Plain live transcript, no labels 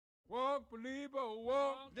Walk, believer,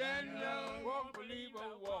 walk, Daniel. Walk, believer,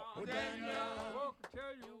 walk, Daniel. Walk until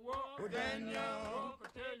you walk, Daniel. Walk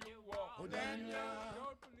until you walk, Daniel.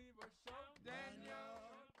 Don't believe a shout, Daniel.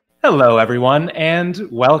 Hello, everyone,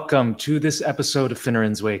 and welcome to this episode of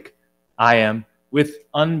Finneran's Wake. I am, with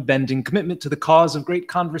unbending commitment to the cause of great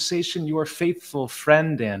conversation, your faithful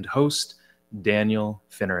friend and host, Daniel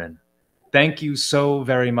Finneran. Thank you so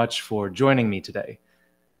very much for joining me today.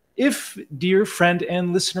 If, dear friend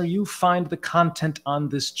and listener, you find the content on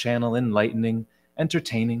this channel enlightening,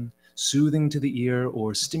 entertaining, soothing to the ear,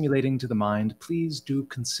 or stimulating to the mind, please do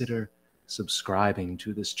consider subscribing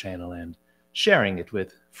to this channel and sharing it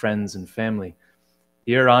with friends and family.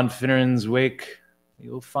 Here on Finneran's Wake,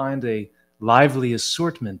 you'll find a lively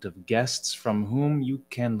assortment of guests from whom you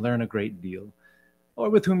can learn a great deal, or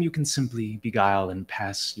with whom you can simply beguile and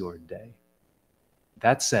pass your day.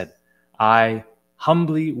 That said, I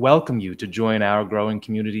humbly welcome you to join our growing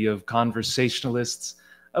community of conversationalists,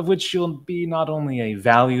 of which you'll be not only a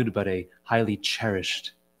valued but a highly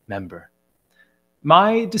cherished member.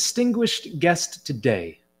 My distinguished guest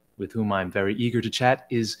today, with whom I'm very eager to chat,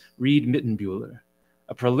 is Reid Mitenbuler.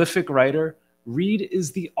 A prolific writer, Reid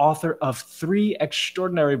is the author of 3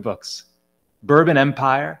 extraordinary books: Bourbon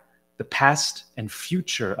Empire, The Past and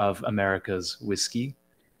Future of America's Whiskey;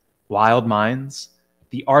 Wild Minds,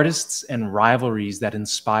 The Artists and Rivalries That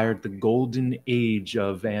Inspired the Golden Age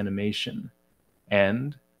of Animation;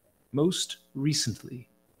 and, most recently,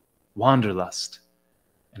 Wanderlust,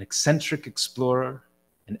 an eccentric explorer,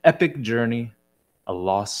 an epic journey, a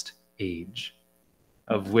lost age,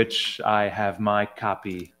 of which I have my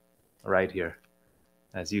copy right here,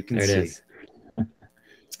 as you can see.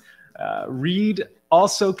 Reid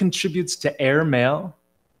also contributes to Air Mail,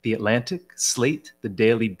 The Atlantic, Slate, The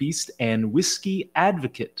Daily Beast, and Whiskey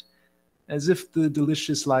Advocate, as if the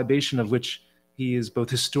delicious libation of which he is both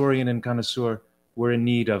historian and connoisseur were in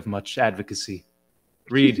need of much advocacy.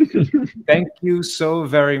 Reid, thank you so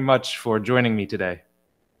very much for joining me today.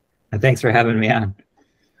 Thanks for having me on.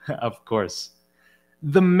 Of course.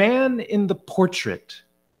 The man in the portrait,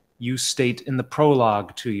 you state in the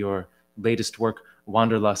prologue to your latest work,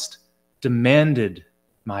 Wanderlust, demanded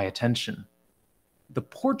my attention. The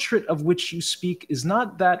portrait of which you speak is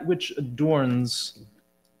not that which adorns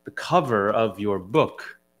the cover of your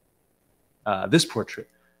book, this portrait,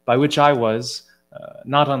 by which I was,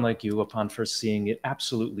 not unlike you, upon first seeing it,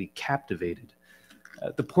 absolutely captivated.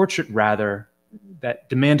 The portrait, rather, that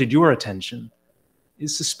demanded your attention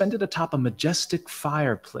is suspended atop a majestic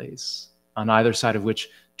fireplace, on either side of which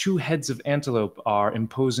 2 heads of antelope are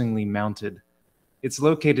imposingly mounted. It's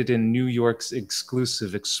located in New York's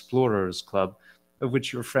exclusive Explorers Club, of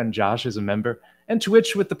which your friend Josh is a member, and to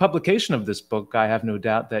which, with the publication of this book, I have no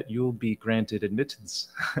doubt that you'll be granted admittance.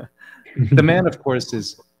 The man, of course,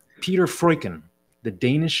 is Peter Freuchen, the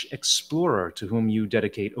Danish explorer to whom you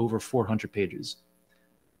dedicate over 400 pages.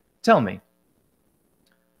 Tell me,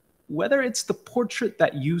 whether it's the portrait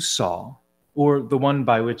that you saw or the one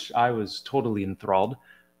by which I was totally enthralled,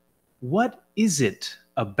 what is it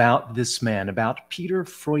about this man, about Peter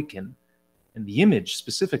Freuchen, and the image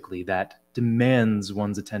specifically, that demands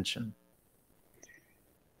one's attention?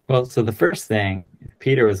 Well, so the first thing,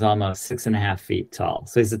 Peter was almost 6.5 feet tall.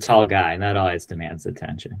 So he's a tall guy, and that always demands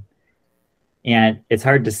attention. And it's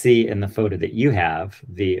hard to see in the photo that you have,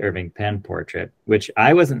 the Irving Penn portrait, which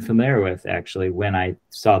I wasn't familiar with, actually, when I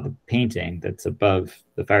saw the painting that's above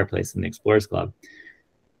the fireplace in the Explorers Club.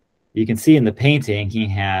 You can see in the painting, he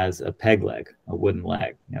has a peg leg, a wooden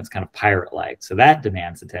leg. You know, it's kind of pirate-like. So that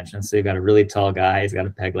demands attention. So you've got a really tall guy, he's got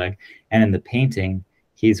a peg leg. And in the painting,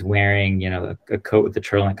 he's wearing, you know, a coat with a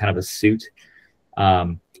turtleneck, kind of a suit.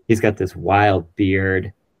 He's got this wild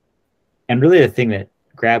beard. And really the thing that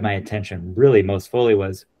grabbed my attention really most fully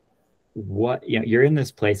was what, you know, you're in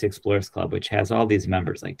this place, Explorers Club, which has all these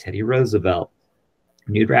members like Teddy Roosevelt,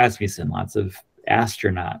 Knud Rasmussen, lots of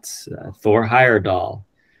astronauts, Thor Heyerdahl,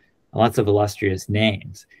 lots of illustrious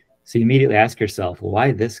names. So you immediately ask yourself, well,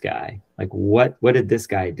 why this guy? Like, what did this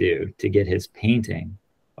guy do to get his painting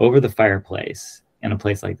over the fireplace in a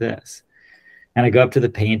place like this? And I go up to the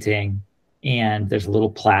painting, and there's a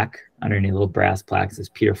little plaque underneath, a little brass plaque that says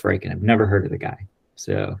Peter Freuchen. I've never heard of the guy.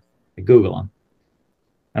 So I Google him.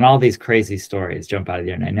 And all these crazy stories jump out of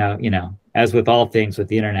the internet. Now, you know, as with all things with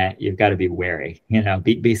the internet, you've got to be wary, you know,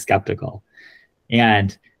 be skeptical.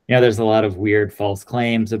 And, you know, there's a lot of weird false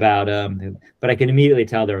claims about him, but I could immediately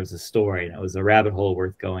tell there was a story, and it was a rabbit hole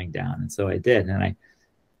worth going down. And so I did. And I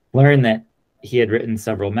learned that he had written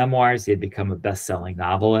several memoirs. He had become a best-selling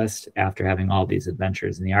novelist after having all these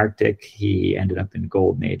adventures in the Arctic. He ended up in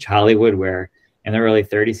Golden Age Hollywood, where in the early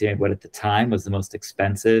 30s. He made what at the time was the most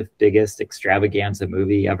expensive, biggest extravaganza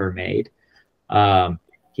movie ever made.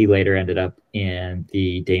 He later ended up in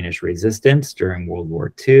the Danish resistance during World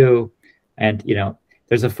War II. And, you know,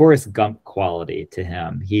 there's a Forrest Gump quality to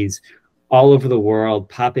him. He's all over the world,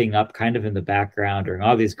 popping up kind of in the background during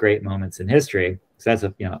all these great moments in history. So that's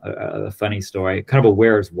a, you know, a funny story, kind of a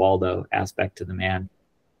Where's Waldo aspect to the man.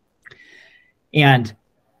 And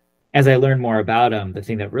as I learned more about him, the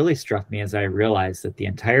thing that really struck me is I realized that the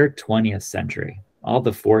entire 20th century, all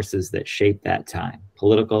the forces that shaped that time,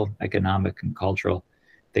 political, economic, and cultural,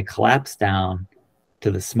 they collapse down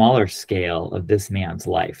to the smaller scale of this man's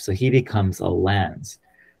life. So he becomes a lens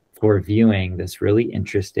for viewing this really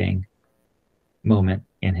interesting moment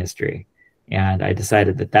in history. And I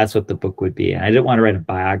decided that that's what the book would be. And I didn't want to write a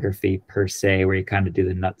biography per se, where you kind of do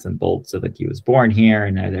the nuts and bolts of like he was born here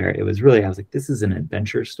and there. It was really, I was like, this is an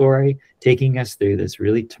adventure story taking us through this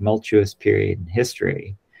really tumultuous period in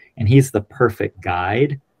history. And he's the perfect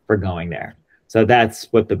guide for going there. So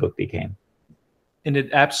that's what the book became. And it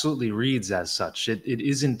absolutely reads as such. It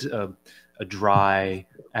isn't a dry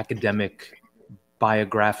academic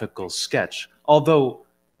biographical sketch, although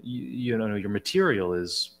you know your material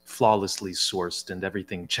is flawlessly sourced and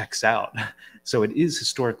everything checks out. So it is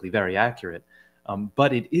historically very accurate,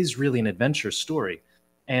 but it is really an adventure story.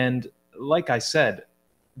 And like I said,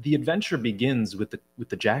 the adventure begins with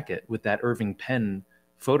the jacket, with that Irving Penn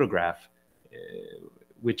photograph,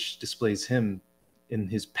 which displays him in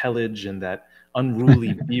his pelage and that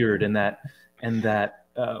unruly beard and that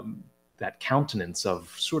countenance of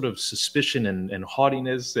sort of suspicion and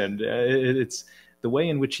haughtiness, and it's the way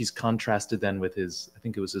in which he's contrasted then with his, I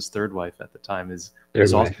think it was his third wife at the time, is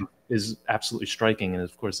absolutely striking, and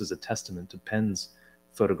of course is a testament to Penn's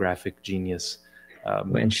photographic genius.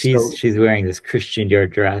 And she's wearing this Christian Dior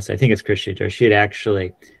dress. I think it's Christian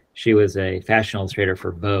Dior. She was a fashion illustrator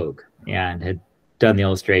for Vogue and had done the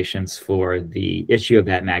illustrations for the issue of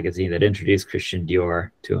that magazine that introduced Christian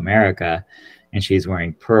Dior to America. And she's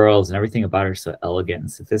wearing pearls, and everything about her so elegant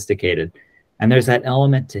and sophisticated. And there's that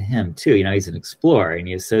element to him too. You know, he's an explorer, and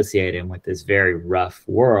you associate him with this very rough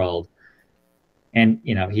world. And,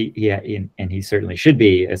 you know, he certainly should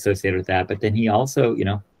be associated with that. But then he also, you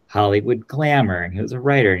know, Hollywood glamour, and he was a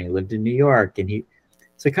writer, and he lived in New York, and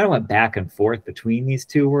so he kind of went back and forth between these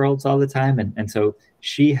two worlds all the time. And so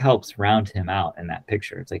she helps round him out in that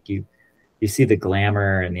picture. It's like you see the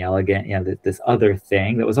glamour and the elegant, you know, this other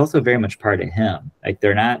thing that was also very much part of him. Like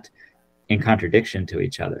they're not in contradiction to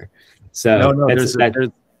each other. So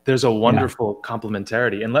there's a wonderful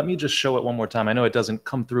complementarity. And let me just show it one more time. I know it doesn't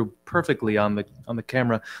come through perfectly on the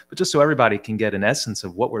camera, but just so everybody can get an essence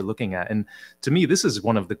of what we're looking at. And to me, this is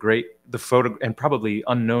one of the photo and probably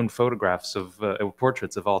unknown photographs of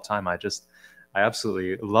portraits of all time. I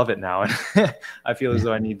absolutely love it now. And I feel as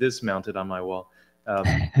though I need this mounted on my wall.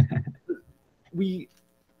 We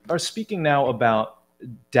are speaking now about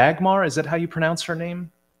Dagmar. Is that how you pronounce her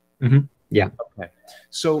name? Mm-hmm. Yeah. Okay.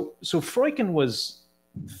 So Freuchen was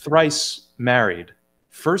thrice married,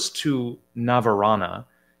 first to Navarana,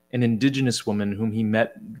 an indigenous woman whom he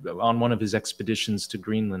met on one of his expeditions to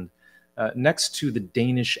Greenland, next to the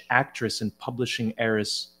Danish actress and publishing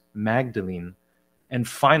heiress Magdalene, and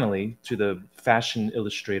finally to the fashion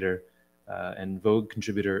illustrator and Vogue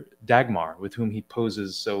contributor Dagmar, with whom he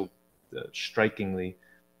poses so strikingly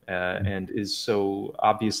and is so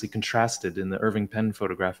obviously contrasted in the Irving Penn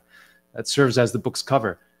photograph that serves as the book's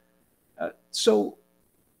cover. So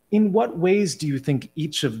in what ways do you think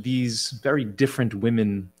each of these very different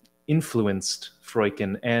women influenced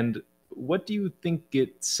Freuchen, and what do you think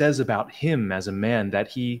it says about him as a man that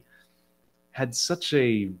he had such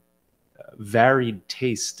a varied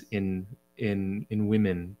taste in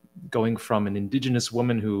women, going from an indigenous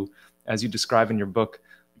woman who, as you describe in your book,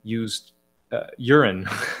 used urine,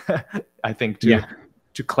 I think,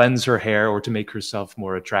 to cleanse her hair or to make herself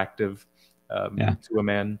more attractive to a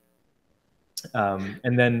man.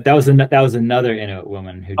 And then that was another Inuit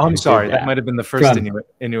woman who. Oh, I'm sorry, that might have been the first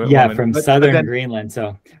Inuit woman. From southern Greenland.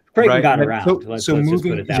 So Freuchen got around. Let's just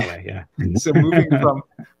put it that way. Yeah. So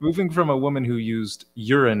moving from a woman who used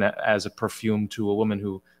urine as a perfume to a woman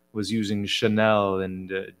who was using Chanel and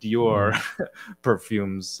Dior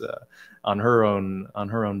perfumes on her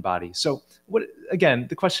own body. So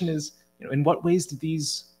the question is, in what ways did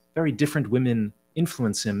these very different women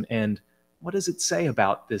influence him, and what does it say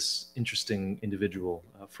about this interesting individual,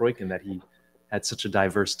 Freuchen, that he had such a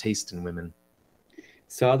diverse taste in women?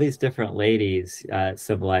 So all these different ladies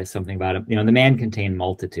symbolize something about him. The man contained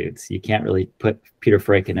multitudes. You can't really put Peter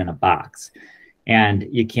Freuchen in a box. And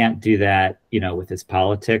you can't do that, with his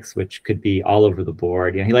politics, which could be all over the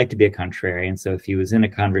board. He liked to be a contrarian. So if he was in a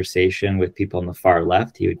conversation with people on the far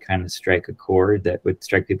left, he would kind of strike a chord that would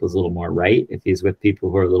strike people as a little more right. If he's with people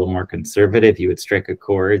who are a little more conservative, he would strike a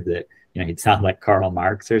chord that, he'd sound like Karl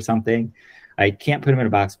Marx or something. I can't put him in a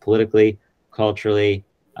box politically, culturally.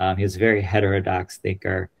 He was a very heterodox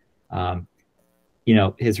thinker.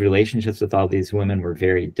 His relationships with all these women were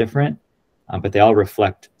very different. But they all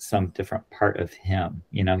reflect some different part of him.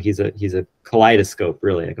 He's a kaleidoscope,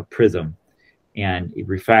 really, like a prism, and he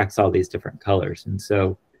refracts all these different colors. And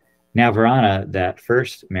so Navarana, that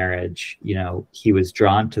first marriage, he was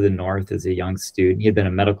drawn to the north as a young student. He had been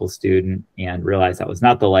a medical student and realized that was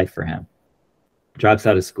not the life for him. Drops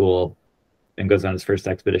out of school and goes on his first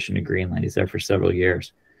expedition to Greenland. He's there for several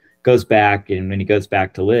years. Goes back, and when he goes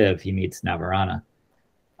back to live, he meets Navarana.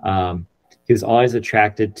 He was always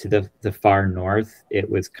attracted to the far north. It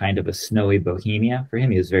was kind of a snowy Bohemia for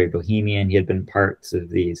him. He was very bohemian. He had been parts of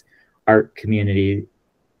these art communities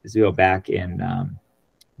back in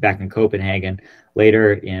Copenhagen,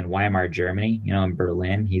 later in Weimar, Germany, in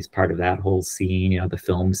Berlin. He's part of that whole scene, the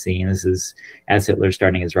film scene. This is as Hitler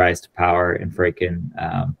starting his rise to power, and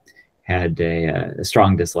Freuchen had a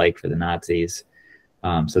strong dislike for the Nazis.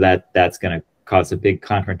 So that's going to cause a big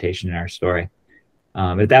confrontation in our story.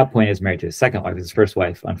 At that point, he was married to his second wife. His first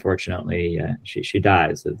wife, unfortunately, she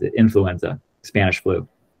dies of the influenza, Spanish flu.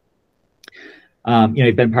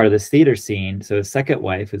 He'd been part of this theater scene. So his second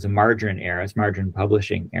wife is a margarine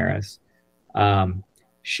publishing heiress.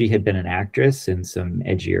 She had been an actress in some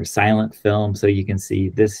edgier silent films. So you can see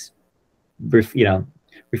this,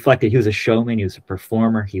 reflected. He was a showman. He was a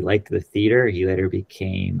performer. He liked the theater. He later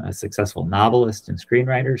became a successful novelist and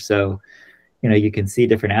screenwriter. So you can see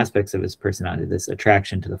different aspects of his personality, this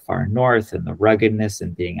attraction to the far north and the ruggedness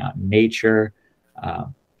and being out in nature.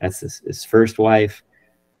 That's his first wife.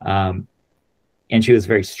 And she was a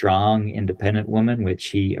very strong, independent woman, which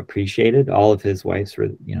he appreciated. All of his wives were,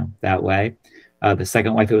 that way. The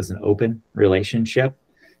second wife, it was an open relationship.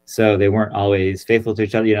 So they weren't always faithful to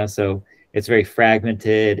each other, so it's very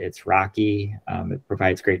fragmented. It's rocky. It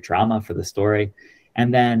provides great drama for the story.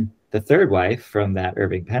 And then the third wife from that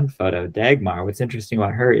Irving Penn photo, Dagmar, what's interesting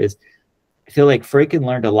about her is I feel like Freuchen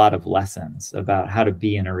learned a lot of lessons about how to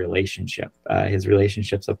be in a relationship. His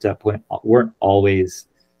relationships up to that point weren't always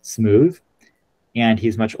smooth. And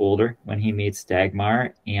he's much older when he meets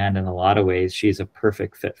Dagmar. And in a lot of ways, she's a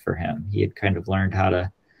perfect fit for him. He had kind of learned how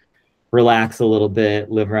to relax a little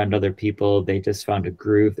bit, live around other people. They just found a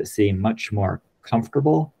groove that seemed much more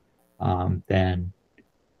comfortable than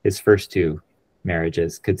his first two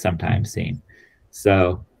marriages could sometimes seem.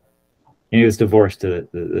 So he was divorced to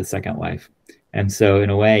the second wife. And so in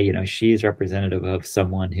a way, she's representative of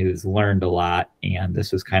someone who's learned a lot. And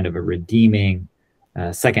this was kind of a redeeming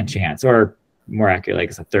second chance, or more accurately, like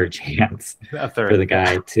it's a third chance for the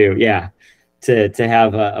guy to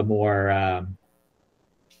have a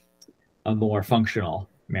more functional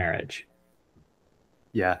marriage.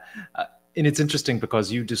 Yeah. And it's interesting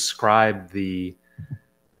because you describe the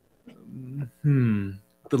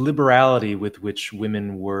liberality with which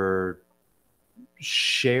women were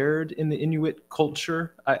shared in the Inuit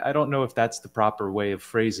culture. I don't know if that's the proper way of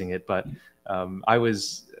phrasing it, but I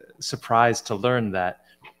was surprised to learn that,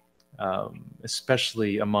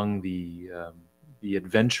 especially among the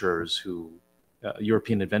adventurers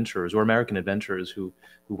European adventurers or American adventurers who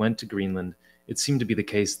went to Greenland, it seemed to be the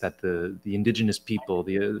case that the indigenous people,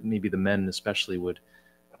 maybe the men especially, would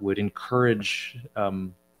encourage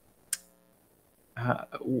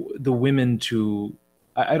the women to.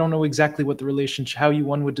 I don't know exactly what the relationship, how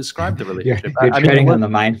one would describe the relationship. You're treading on the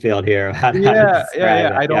minefield here. Yeah.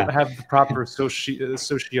 I don't have the proper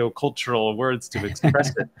socio-cultural words to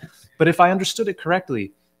express it. But if I understood it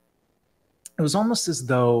correctly, it was almost as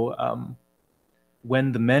though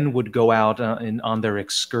when the men would go out on their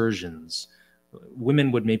excursions,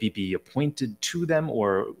 women would maybe be appointed to them,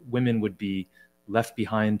 or women would be left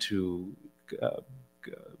behind to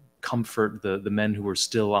comfort the men who were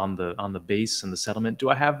still on the base and the settlement. Do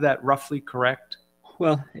I have that roughly correct?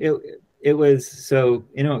 Well, it was, so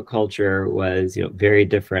Inuit culture was very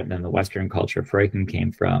different than the Western culture Freuchen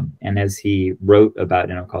came from. And as he wrote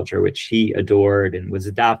about Inuit culture, which he adored and was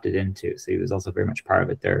adopted into, so he was also very much part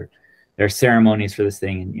of it. There are ceremonies for this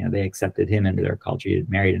thing, and they accepted him into their culture. He had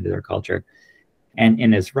married into their culture. And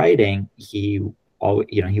in his writing, he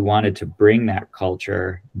wanted to bring that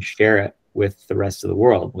culture and share it with the rest of the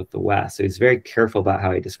world, with the West. So he's very careful about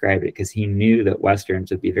how he described it, because he knew that Westerns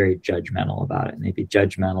would be very judgmental about it, and they'd be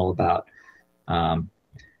judgmental about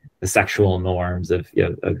the sexual norms of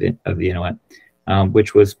the Inuit.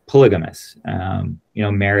 which was polygamous. You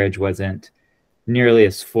know, marriage wasn't nearly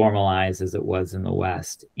as formalized as it was in the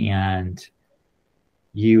West. And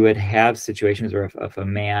you would have situations where if a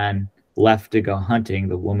man left to go hunting,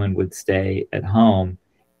 the woman would stay at home,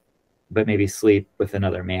 but maybe sleep with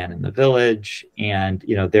another man in the village. And,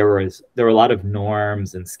 you know, there were a lot of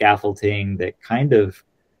norms and scaffolding that kind of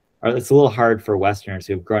are, it's a little hard for Westerners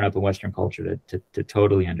who've grown up in Western culture to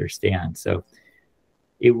totally understand. So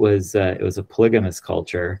it was a polygamous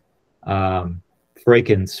culture.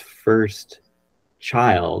 Freuchen's first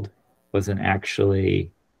child wasn't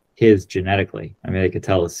actually his genetically. I mean, they could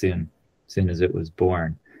tell as soon as it was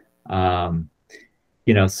born.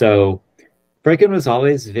 You know, so Freuchen was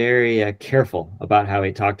always very careful about how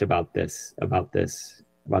he talked about this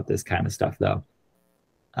kind of stuff, though.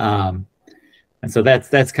 And so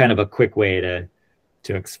that's kind of a quick way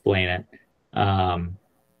to explain it.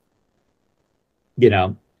 You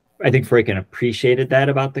know, I think Freuchen appreciated that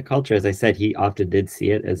about the culture. As I said, he often did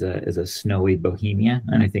see it as a snowy Bohemia,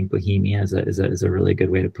 and I think Bohemia is a really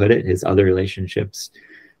good way to put it. His other relationships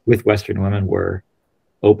with Western women were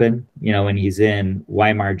open. You know, when he's in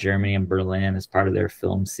Weimar, Germany, and Berlin as part of their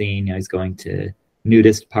film scene, you know, he's going to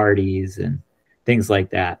nudist parties and things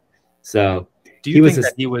like that. So, do you think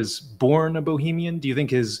that he was born a Bohemian? Do you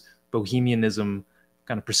think his Bohemianism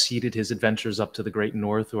kind of preceded his adventures up to the Great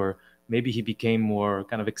North, or maybe he became more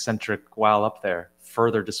kind of eccentric while up there,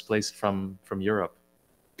 further displaced from Europe?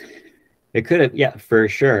 It could have, yeah, for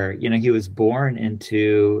sure. You know, he was born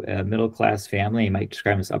into a middle-class family. You might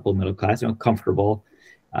describe him as upper middle class, you know, comfortable.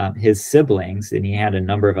 His siblings, and he had a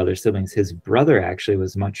number of other siblings, his brother actually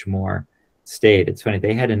was much more staid. It's funny,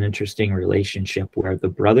 they had an interesting relationship where the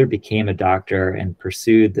brother became a doctor and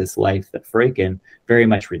pursued this life that Freuchen very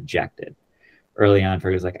much rejected. Early on,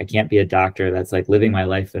 Freuchen was like, I can't be a doctor. That's like living my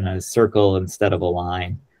life in a circle instead of a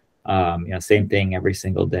line. You know, same thing every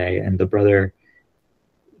single day. And the brother,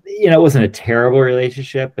 you know, it wasn't a terrible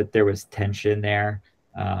relationship, but there was tension there.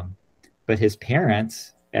 But his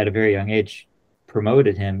parents, at a very young age,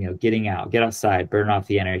 promoted him, you know, getting out, get outside, burn off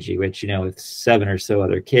the energy, which, you know, with 7 or so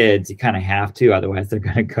other kids, you kind of have to, otherwise they're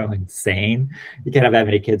going to go insane. You can't have that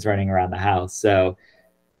many kids running around the house. So,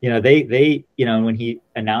 you know, they, you know, when he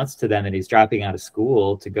announced to them that he's dropping out of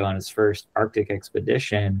school to go on his first Arctic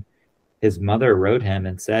expedition, his mother wrote him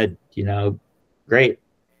and said, you know, great,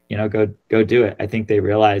 you know, go do it. I think they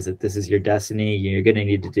realize that this is your destiny. You're going to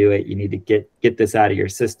need to do it. You need to get this out of your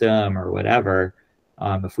system or whatever.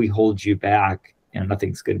 If we hold you back, you know,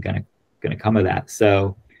 nothing's good going to come of that.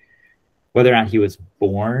 So whether or not he was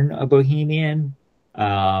born a Bohemian,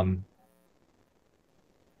 I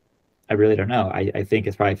really don't know. I think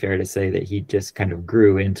it's probably fair to say that he just kind of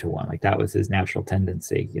grew into one. Like that was his natural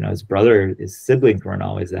tendency. You know, his siblings weren't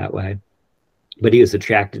always that way, but he was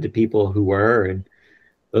attracted to people who were, and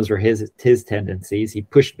those were his tendencies. He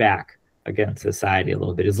pushed back against society a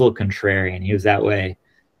little bit. He was a little contrarian. He was that way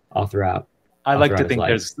all throughout. I like to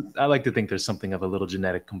think there's something of a little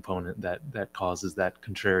genetic component that causes that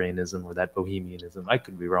contrarianism or that bohemianism. I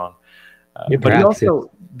could be wrong, but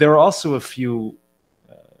there are also a few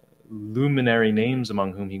luminary names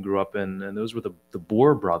among whom he grew up in, and those were the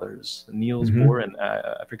Bohr brothers, Niels Bohr, and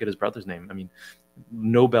I forget his brother's name. I mean,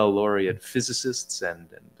 Nobel laureate physicists and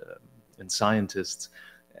scientists.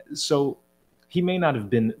 So he may not have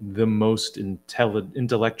been the most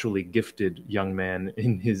intellectually gifted young man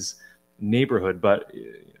in his neighborhood, but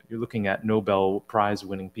you're looking at Nobel Prize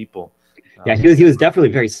winning people. Yeah, he was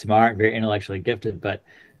definitely very smart, very intellectually gifted, but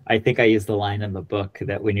I think I used the line in the book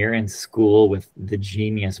that when you're in school with the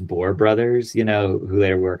genius Bohr brothers, you know, who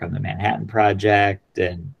later work on the Manhattan Project,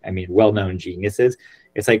 and I mean, well-known geniuses,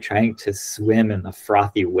 it's like trying to swim in the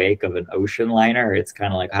frothy wake of an ocean liner. It's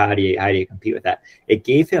kind of like, how do you compete with that? It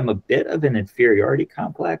gave him a bit of an inferiority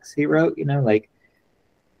complex, he wrote, you know, like,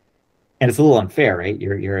 and it's a little unfair, right?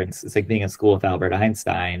 It's like being in school with Albert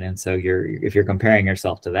Einstein. And so if you're comparing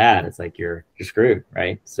yourself to that, it's like you're screwed,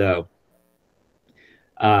 right? So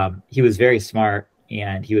he was very smart,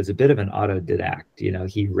 and he was a bit of an autodidact. You know,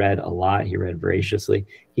 he read a lot, he read voraciously.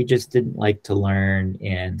 He just didn't like to learn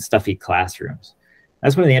in stuffy classrooms.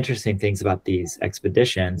 That's one of the interesting things about these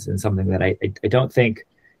expeditions, and something that I don't think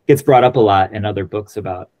gets brought up a lot in other books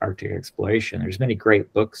about Arctic exploration. There's many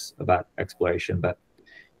great books about exploration, but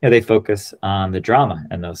you know, they focus on the drama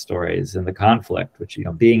in those stories and the conflict, which, you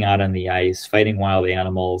know, being out on the ice, fighting wild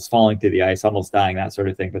animals, falling through the ice, almost dying, that sort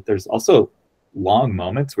of thing. But there's also long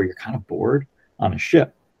moments where you're kind of bored on a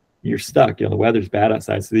ship. You're stuck, you know, the weather's bad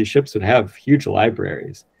outside. So these ships would have huge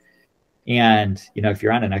libraries. And, you know, if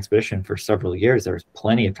you're on an expedition for several years, there's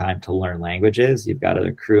plenty of time to learn languages. You've got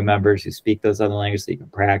other crew members who speak those other languages that you can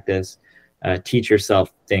practice. teach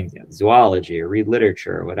yourself things, zoology or read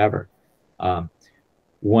literature or whatever.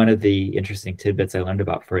 One of the interesting tidbits I learned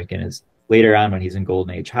about Freuchen is later on when he's in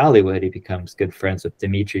Golden Age Hollywood, he becomes good friends with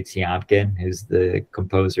Dmitri Tiomkin, who's the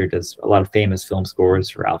composer, does a lot of famous film scores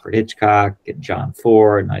for Alfred Hitchcock and John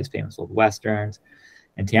Ford and all these famous old Westerns.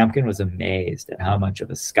 And Tiomkin was amazed at how much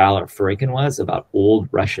of a scholar Freuchen was about old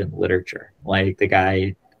Russian literature. Like the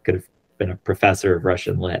guy could have been a professor of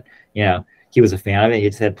Russian lit. He was a fan of it. He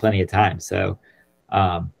just had plenty of time. So,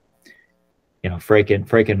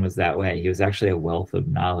 Freuchen was that way. He was actually a wealth of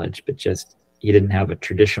knowledge, but just he didn't have a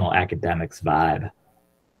traditional academics vibe.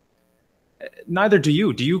 Neither do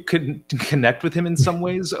you. Do you connect with him in some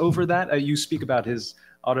ways over that? You speak about his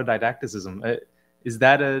autodidacticism. Is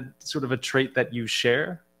that a sort of a trait that you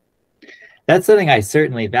share? That's something I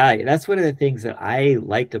certainly value. That's one of the things that I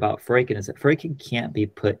liked about Freuchen is that Freuchen can't be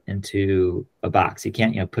put into a box. You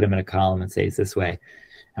can't, put him in a column and say it's this way.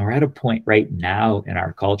 And we're at a point right now in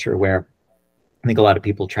our culture where I think a lot of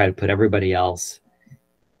people try to put everybody else,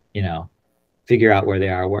 figure out where they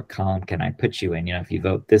are. What column can I put you in? If you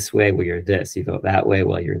vote this way, well, you're this. You vote that way,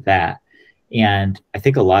 well, you're that. And I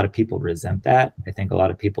think a lot of people resent that. I think a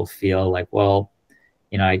lot of people feel like, well,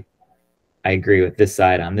 I agree with this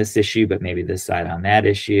side on this issue, but maybe this side on that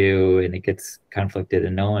issue, and it gets conflicted,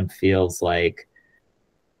 and no one feels like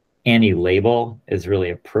any label is really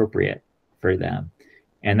appropriate for them.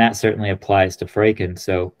 And that certainly applies to Freuchen.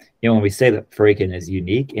 So, when we say that Freuchen is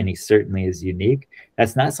unique, and he certainly is unique,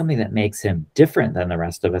 that's not something that makes him different than the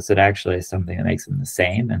rest of us. It actually is something that makes him the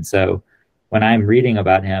same. And so when I'm reading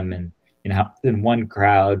about him and, in one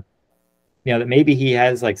crowd, that maybe he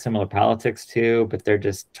has like similar politics too, but they're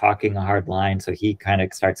just talking a hard line. So he kind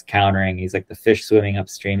of starts countering. He's like the fish swimming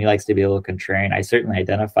upstream. He likes to be a little contrarian. I certainly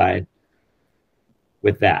identified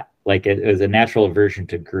with that. Like it was a natural aversion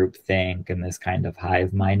to groupthink and this kind of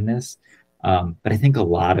hive mindedness. But I think a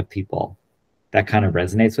lot of people, that kind of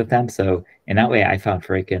resonates with them. So in that way, I found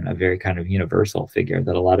Freuchen a very kind of universal figure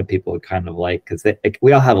that a lot of people would kind of like, because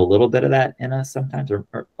we all have a little bit of that in us sometimes, or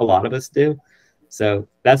a lot of us do. So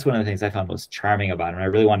that's one of the things I found most charming about him. I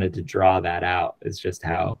really wanted to draw that out, is just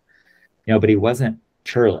how, but he wasn't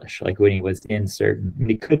churlish. Like when he was in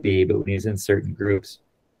he could be, but when he was in certain groups,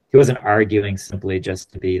 he wasn't arguing simply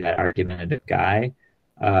just to be that argumentative guy.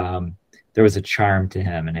 There was a charm to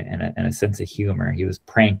him and a sense of humor. He was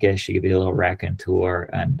prankish. He could be a little raconteur,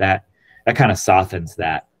 and that kind of softens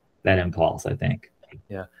that impulse, I think.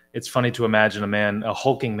 Yeah. It's funny to imagine a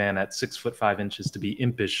hulking man at 6'5" to be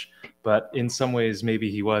impish, but in some ways,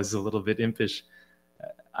 maybe he was a little bit impish.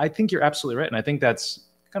 I think you're absolutely right. And I think that's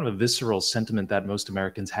kind of a visceral sentiment that most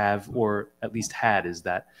Americans have, or at least had, is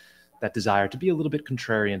that desire to be a little bit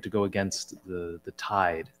contrarian, to go against the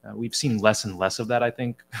tide. We've seen less and less of that, I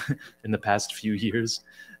think, in the past few years,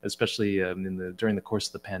 especially during the course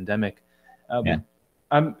of the pandemic. And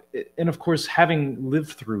of course, having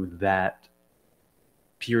lived through that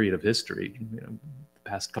period of history, the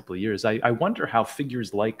past couple of years, I wonder how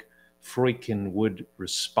figures like Freuchen would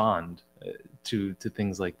respond to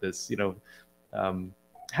things like this.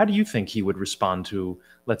 How do you think he would respond to,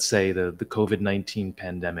 let's say, the COVID-19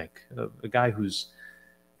 pandemic? A guy who's,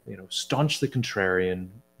 staunchly contrarian,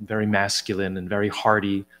 very masculine and very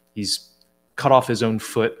hardy. He's cut off his own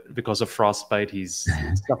foot because of frostbite. He's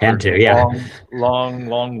suffered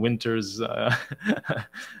long winters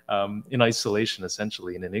in isolation,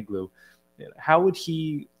 essentially in an igloo. How would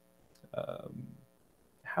he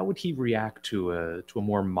react to a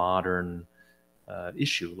more modern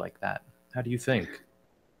issue like that? How do you think?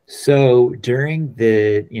 So during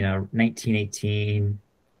the 1918,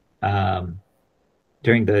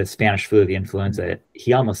 during the Spanish flu, the influenza,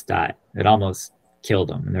 he almost died. It almost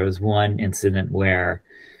killed him. And there was one incident where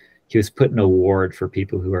he was put in a ward for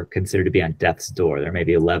people who are considered to be on death's door. There may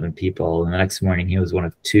be 11 people. And the next morning, he was one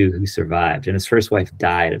of 2 who survived. And his first wife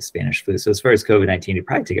died of Spanish flu. So as far as COVID-19, he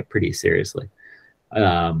probably took it pretty seriously.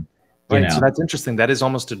 Right, so that's interesting. That is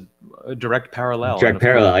almost a direct parallel. Direct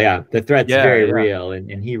parallel, yeah. The threat's very real.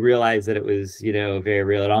 And he realized that it was, very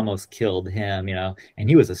real. It almost killed him, and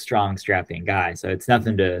he was a strong, strapping guy. So it's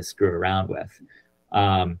nothing to screw around with.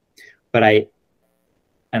 But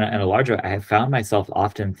in a larger way, I have found myself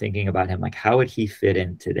often thinking about him, like, how would he fit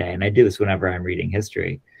in today? And I do this whenever I'm reading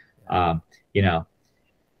history, and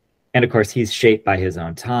of course, he's shaped by his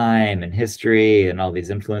own time and history and all these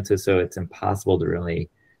influences. So it's impossible to really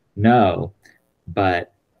know.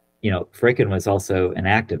 But, Freuchen was also an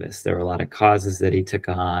activist. There were a lot of causes that he took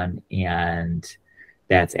on, and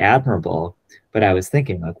that's admirable. But I was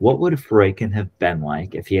thinking, like, what would Freuchen have been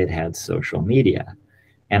like if he had had social media?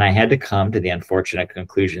 And I had to come to the unfortunate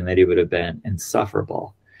conclusion that he would have been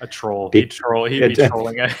insufferable. A troll. He'd be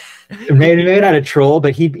trolling. Maybe not a troll,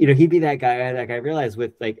 but he'd be that guy. Like I realized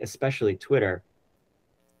with like especially Twitter.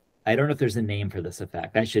 I don't know if there's a name for this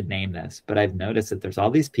effect. I should name this, but I've noticed that there's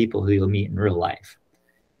all these people who you'll meet in real life.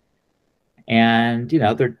 And,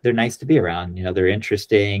 they're nice to be around. They're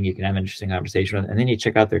interesting. You can have an interesting conversation with them. And then you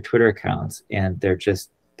check out their Twitter accounts and they're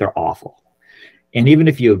awful. And even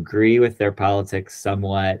if you agree with their politics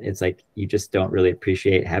somewhat, it's like you just don't really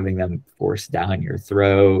appreciate having them forced down your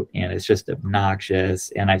throat. And it's just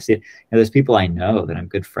obnoxious. And I've seen, there's people I know that I'm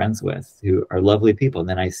good friends with who are lovely people. And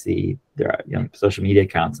then I see their social media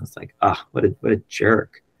accounts and it's like, what a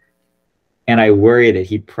jerk. And I worry that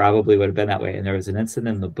he probably would have been that way. And there was an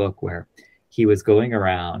incident in the book where he was going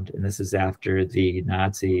around, and this is after the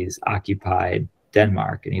Nazis occupied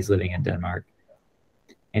Denmark, and he's living in Denmark.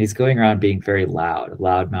 And he's going around being very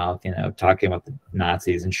loudmouth, talking about the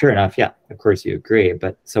Nazis. And sure enough, yeah, of course you agree.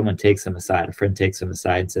 But someone takes him aside, a friend takes him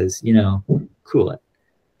aside and says, cool it.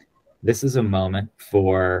 This is a moment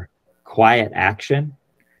for quiet action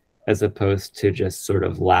as opposed to just sort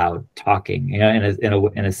of loud talking.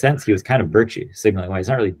 In a sense, he was kind of virtue signaling. Well, he's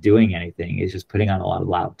not really doing anything. He's just putting on a lot of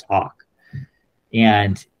loud talk.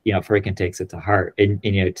 And, Freuchen takes it to heart. And,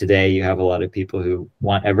 today you have a lot of people who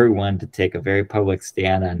want everyone to take a very public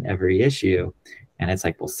stand on every issue. And it's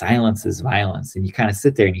like, well, silence is violence. And you kind of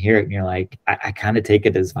sit there and you hear it and you're like, I kind of take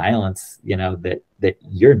it as violence, that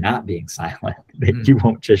you're not being silent, that you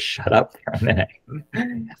won't just shut up for a minute.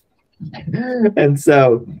 And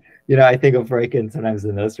so, I think of Freuchen sometimes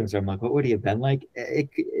in those terms where I'm like, what would he have been like?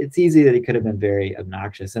 It's easy that he could have been very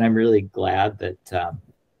obnoxious. And I'm really glad that,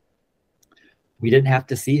 we didn't have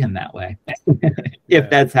to see him that way. If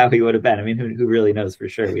that's how he would have been. I mean, who really knows for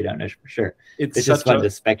sure? We don't know for sure. It's just fun to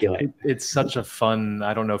speculate. It's such a fun,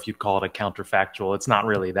 I don't know if you'd call it a counterfactual. It's not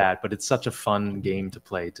really that, but it's such a fun game to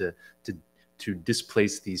play to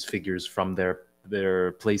displace these figures from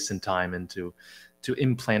their place in time and to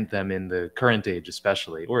implant them in the current age,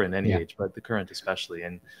 especially, or in any age, but the current especially.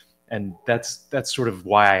 And that's sort of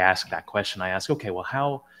why I ask that question. I ask, okay, well,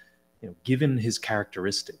 how, given his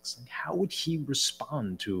characteristics, how would he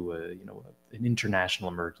respond to an international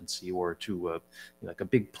emergency or to a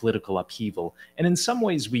big political upheaval? And in some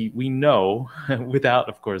ways, we know, without,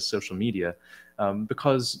 of course, social media,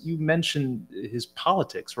 because you mentioned his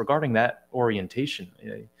politics regarding that orientation.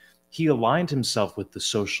 He aligned himself with the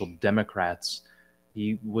Social Democrats.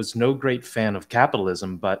 He was no great fan of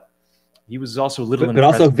capitalism, but he was also but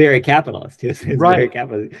also very capitalist. He was very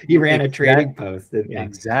capitalist. He ran a trading post.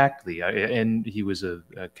 Exactly. And he was a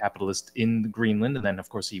capitalist in Greenland. And then, of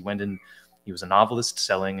course, he was a novelist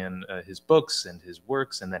selling his books and his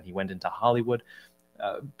works. And then he went into Hollywood.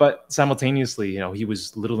 But simultaneously, he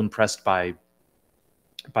was little impressed by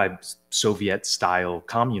Soviet-style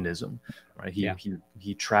communism. Right?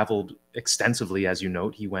 He traveled extensively, as you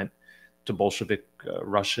note. He went to Bolshevik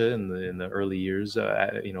Russia in the early years,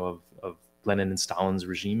 of Lenin and Stalin's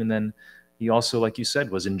regime, and then he also, like you said,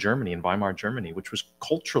 was in Germany, in Weimar Germany, which was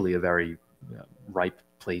culturally a very ripe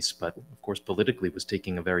place, but of course politically was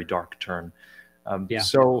taking a very dark turn.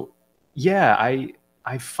 So,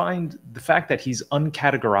 I find the fact that he's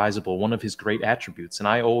uncategorizable one of his great attributes, and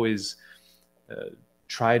I always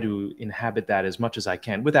try to inhabit that as much as I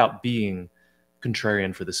can without being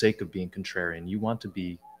contrarian for the sake of being contrarian. You want to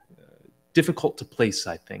be difficult to place,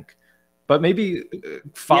 I think. But maybe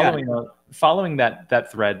following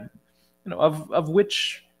that thread, of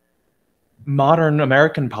which modern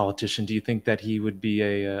American politician do you think that he would be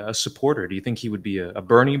a supporter? Do you think he would be a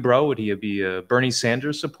Bernie bro? Would he be a Bernie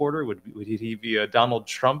Sanders supporter? Would he be a Donald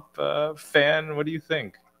Trump fan? What do you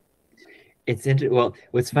think? It's interesting. Well,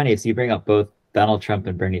 what's funny is you bring up both Donald Trump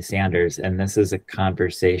and Bernie Sanders, and this is a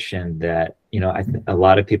conversation that a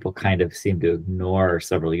lot of people kind of seem to ignore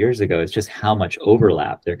several years ago. It's just how much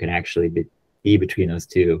overlap there can actually be between those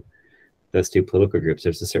two political groups.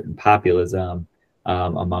 There's a certain populism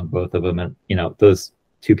among both of them, and those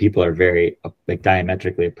two people are very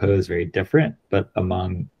diametrically opposed, very different. But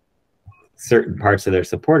among certain parts of their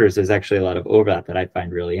supporters, there's actually a lot of overlap that I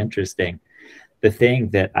find really interesting. The thing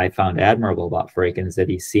that I found admirable about Freuchen is that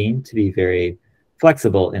he seemed to be very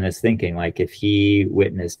flexible in his thinking. Like if he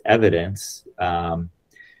witnessed evidence, that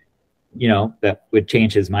would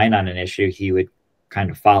change his mind on an issue, he would kind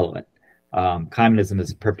of follow it. Communism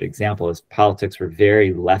is a perfect example. His politics were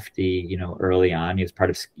very lefty, early on. He was part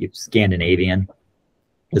of Scandinavian,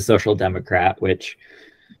 the Social Democrat, which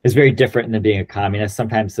is very different than being a communist.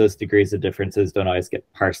 Sometimes those degrees of differences don't always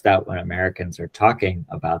get parsed out when Americans are talking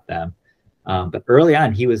about them. But early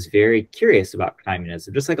on, he was very curious about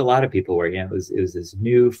communism, just like a lot of people were. It was this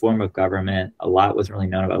new form of government. A lot wasn't really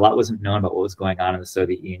known about. A lot wasn't known about what was going on in the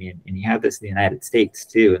Soviet Union, and you have this in the United States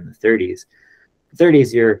too in the 30s. The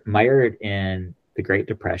 30s, you're mired in the Great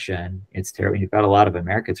Depression. It's terrible. You've got a lot of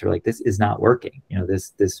Americans who are like, this is not working.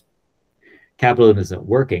 This capitalism isn't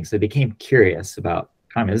working. So they became curious about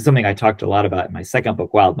communism. This is something I talked a lot about in my second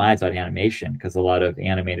book, Wild Minds, on animation, because a lot of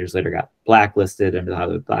animators later got blacklisted under the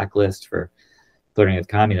Hollywood blacklist for flirting with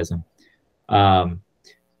communism. But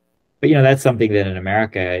that's something that in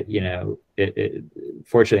America,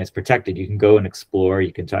 fortunately it's protected. You can go and explore.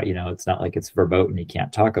 You can talk. It's not like it's verboten. You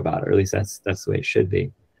can't talk about it. Or at least that's the way it should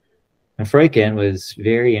be. And Freuchen was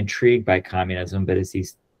very intrigued by communism, but as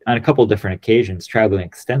he's on a couple of different occasions traveling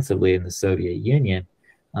extensively in the Soviet Union,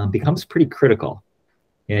 becomes pretty critical.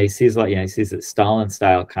 He sees he sees that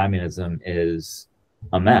Stalin-style communism is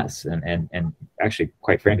a mess, and actually,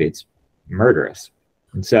 quite frankly, it's murderous.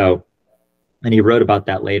 And he wrote about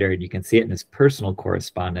that later, and you can see it in his personal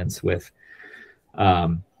correspondence with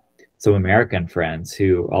some American friends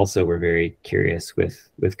who also were very curious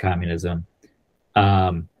with communism.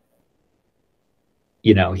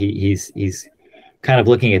 He's kind of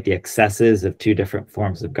looking at the excesses of two different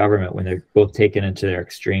forms of government when they're both taken into their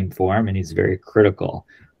extreme form, and he's very critical.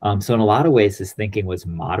 So in a lot of ways, his thinking was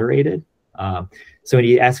moderated. So when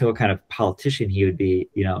you ask me what kind of politician he would be,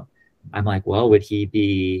 I'm like, well, would he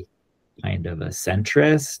be kind of a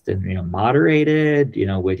centrist and, moderated?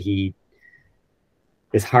 Would he?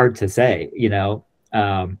 It's hard to say, So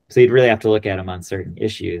you'd really have to look at him on certain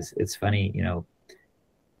issues. It's funny,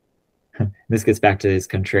 this gets back to his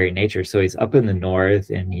contrary nature. So he's up in the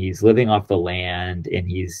north and he's living off the land and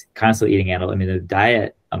he's constantly eating animal. I mean, the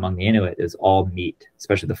diet among the Inuit is all meat,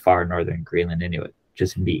 especially the far northern Greenland Inuit,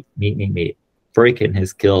 just meat. Freuchen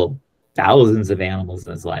has killed thousands of animals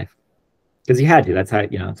in his life because he had to. That's how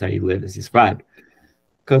he lived, as he survived.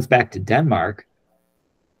 Goes back to Denmark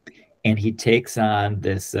and he takes on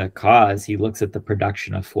this cause. He looks at the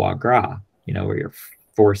production of foie gras, where you're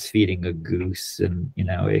force feeding a goose, and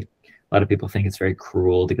a lot of people think it's very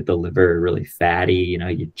cruel to get the liver really fatty.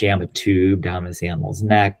 You jam a tube down this animal's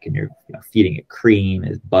neck and you're feeding it cream.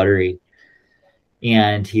 It's buttery.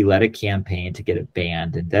 And he led a campaign to get it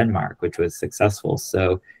banned in Denmark, which was successful.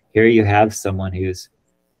 So here you have someone who's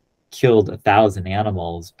killed 1,000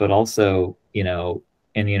 animals, but also, in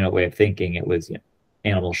the way of thinking, it was,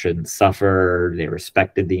 animals shouldn't suffer. They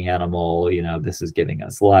respected the animal. This is giving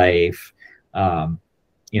us life.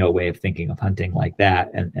 Way of thinking of hunting like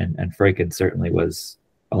that. And Freuchen certainly was,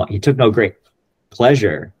 he took no great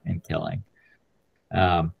pleasure in killing.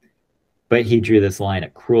 But he drew this line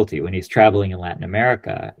at cruelty. When he's traveling in Latin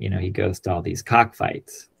America, he goes to all these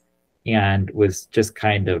cockfights and was just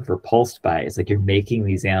kind of repulsed by it. It's like, you're making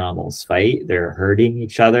these animals fight. They're hurting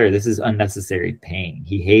each other. This is unnecessary pain.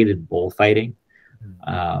 He hated bullfighting.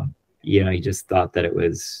 He just thought that it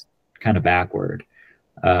was kind of backward.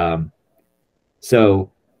 So,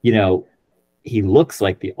 he looks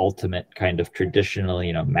like the ultimate kind of traditional,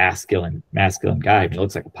 masculine guy. He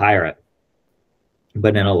looks like a pirate.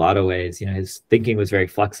 But in a lot of ways, his thinking was very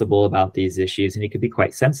flexible about these issues, and he could be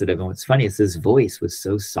quite sensitive. And what's funny is his voice was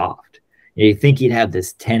so soft. You think he'd have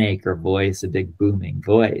this 10-acre voice, a big booming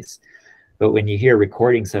voice. But when you hear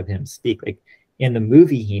recordings of him speak, like in the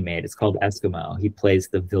movie he made, it's called Eskimo, he plays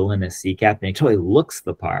the villainous sea captain. He totally looks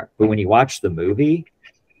the part. But when you watch the movie,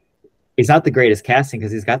 he's not the greatest casting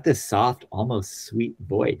because he's got this soft, almost sweet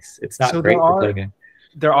voice. It's not great for putting in.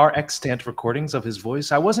 There are extant recordings of his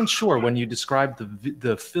voice. I wasn't sure when you described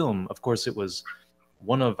the film. Of course, it was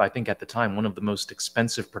one of, I think at the time, one of the most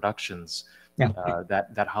expensive productions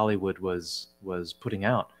that Hollywood was putting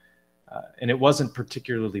out. And it wasn't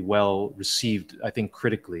particularly well received, I think,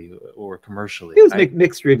 critically or commercially. It was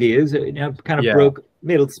mixed reviews. Kind of broke,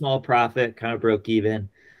 made a small profit, kind of broke even.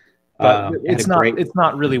 But it's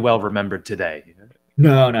not really well remembered today.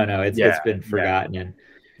 No. It's been forgotten, and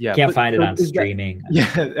can't find it on streaming.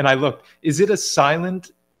 And I looked. Is it a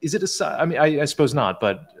silent? I mean, I suppose not.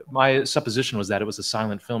 But my supposition was that it was a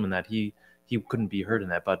silent film and that he couldn't be heard in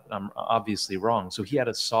that. But I'm obviously wrong. So he had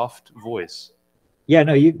a soft voice. Yeah,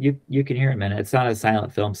 no, you can hear him in it. It's not a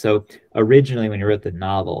silent film. So originally, when he wrote the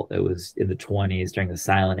novel, it was in the 1920s during the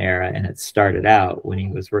silent era, and it started out when he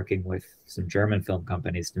was working with some German film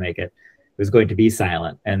companies to make it. It was going to be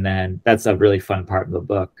silent, and then that's a really fun part of the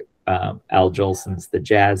book. Al Jolson's the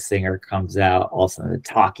jazz singer comes out. Also, the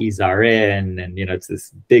talkies are in, and it's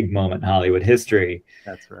this big moment in Hollywood history.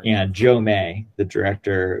 That's right. And Joe May, the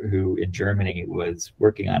director who in Germany was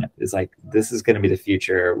working on it, is like, this is going to be the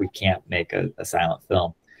future. We can't make a silent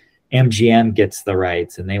film. MGM gets the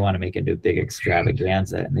rights and they want to make it into a big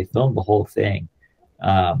extravaganza, and they filmed the whole thing.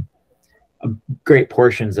 Great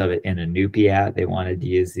portions of it in Inupiat. They wanted to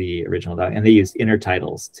use the original dog, and they used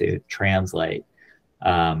intertitles to translate.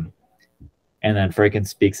 And then Freuchen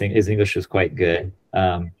speaks, his English was quite good.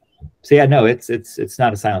 So yeah, no, it's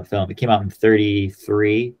not a silent film. It came out in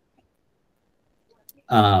 1933.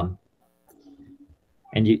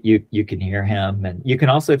 And you can hear him, and you can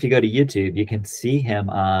also, if you go to YouTube, you can see him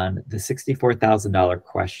on the $64,000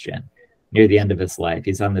 Question near the end of his life.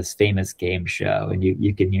 He's on this famous game show, and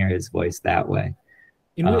you can hear his voice that way.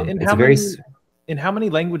 In how many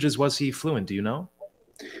languages was he fluent? Do you know?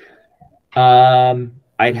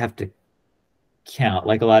 I'd have to count.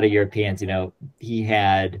 Like a lot of Europeans, he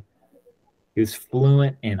was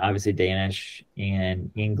fluent in obviously Danish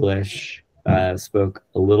and English, spoke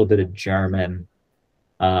a little bit of German.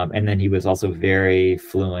 And then he was also very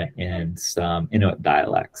fluent in some Inuit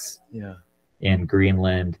dialects. Yeah. In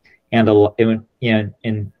Greenland, and with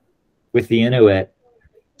the Inuit,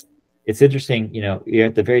 it's interesting. You're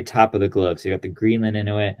at the very top of the globe, so you got the Greenland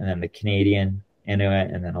Inuit, and then the Canadian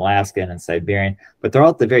Inuit, and then Alaskan and Siberian. But they're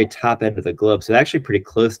all at the very top end of the globe, so they're actually pretty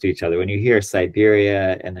close to each other. When you hear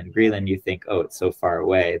Siberia and then Greenland, you think, oh, it's so far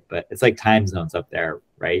away, but it's like time zones up there,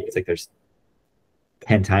 right? It's like there's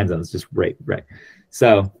 10 time zones, just right.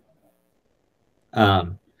 So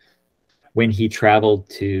when he traveled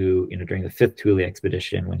to, during the 5th Thule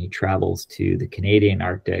expedition, when he travels to the Canadian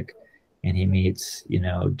Arctic and he meets,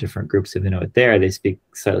 different groups of Inuit there, they speak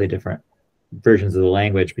slightly different versions of the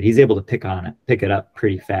language, but he's able to pick it up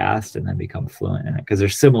pretty fast and then become fluent in it because they're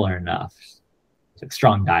similar enough. It's like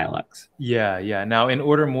strong dialects. Yeah. Now, in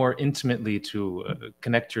order more intimately to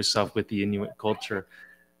connect yourself with the Inuit culture,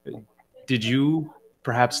 did you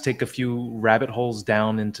perhaps take a few rabbit holes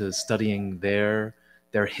down into studying their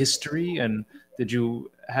history? And did you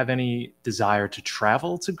have any desire to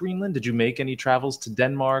travel to Greenland? Did you make any travels to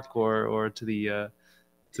Denmark or to the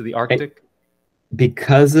Arctic?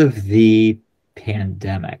 Because of the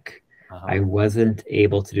pandemic, I wasn't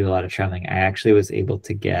able to do a lot of traveling. I actually was able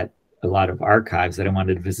to get a lot of archives that I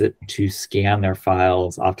wanted to visit to scan their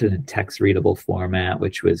files, often in text readable format,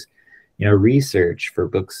 which was research for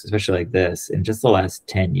books, especially like this, in just the last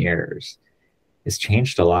 10 years has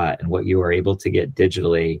changed a lot. And what you are able to get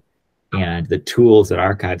digitally and the tools that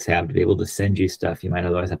archives have to be able to send you stuff you might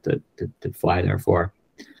otherwise have to fly there for.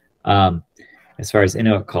 As far as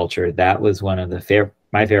Inuit culture, that was one of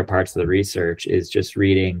my favorite parts of the research, is just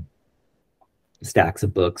reading stacks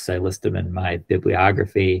of books. I list them in my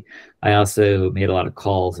bibliography. I also made a lot of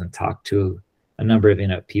calls and talked to a number of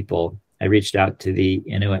Inuit people. I reached out to the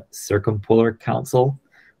Inuit Circumpolar Council,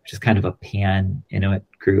 which is kind of a pan-Inuit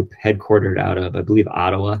group headquartered out of, I believe,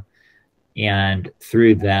 Ottawa. And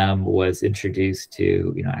through them was introduced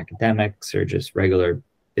to, academics or just regular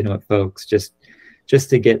Inuit folks, just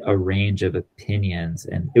to get a range of opinions.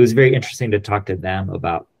 And it was very interesting to talk to them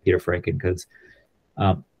about Peter Freuchen because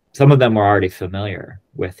some of them were already familiar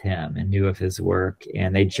with him and knew of his work.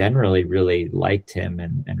 And they generally really liked him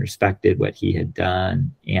and respected what he had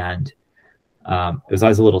done. And it was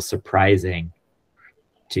always a little surprising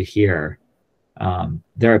to hear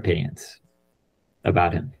their opinions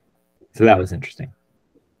about him. So that was interesting.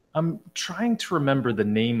 I'm trying to remember the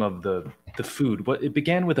name of the food. It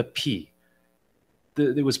began with a P.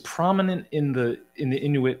 It was prominent in the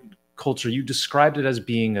Inuit culture. You described it as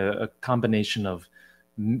being a combination of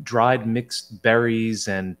dried mixed berries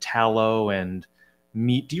and tallow and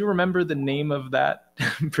meat. Do you remember the name of that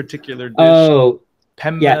particular dish? Oh,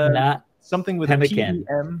 not something with pemmican.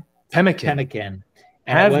 Pemmican.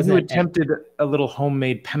 Have you attempted a little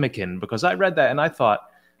homemade pemmican? Because I read that and I thought,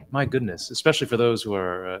 my goodness, especially for those who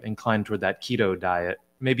are inclined toward that keto diet,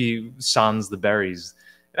 maybe sans the berries,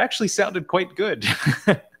 it actually sounded quite good.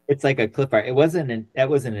 It's like a Cliff Bar. That wasn't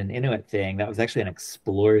an Inuit thing. That was actually an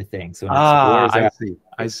explorer thing. So explorers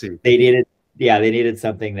I see. They needed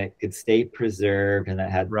something that could stay preserved and that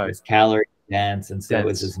had this calorie dense. And so it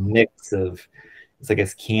was this mix of, it's like a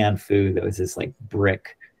canned food that was this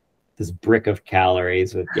brick of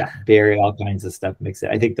calories with berry, all kinds of stuff mixed in.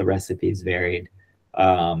 I think the recipes varied.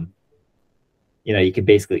 You could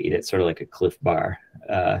basically eat it sort of like a Cliff Bar.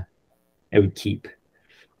 It would keep.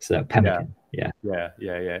 So pemmican. Yeah.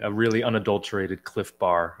 A really unadulterated Cliff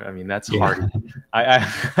Bar. I mean, that's hearty.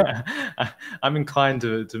 I'm inclined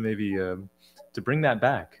to maybe to bring that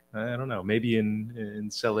back. I don't know. Maybe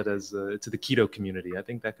and sell it as to the keto community. I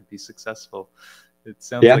think that could be successful. It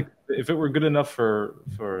sounds like if it were good enough for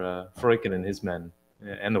Freuchen and his men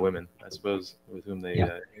and the women, I suppose, with whom they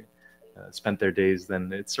spent their days,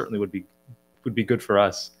 then it certainly would be good for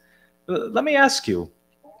us. Let me ask you,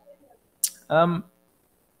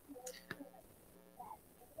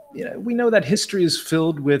 We know that history is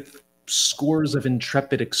filled with scores of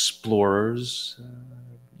intrepid explorers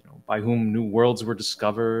by whom new worlds were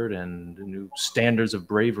discovered and new standards of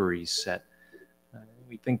bravery set.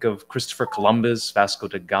 We think of Christopher Columbus, Vasco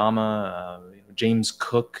da Gama, James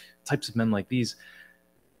Cook, types of men like these.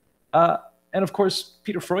 And of course,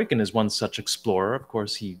 Peter Freuchen is one such explorer. Of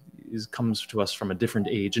course, he comes to us from a different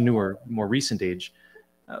age, a newer, more recent age.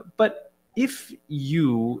 But if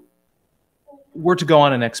you were to go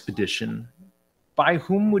on an expedition, by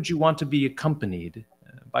whom would you want to be accompanied?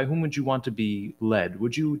 By whom would you want to be led?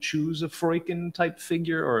 Would you choose a Freuchen type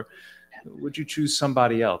figure, or would you choose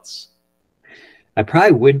somebody else? I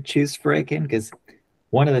probably would choose Freuchen, because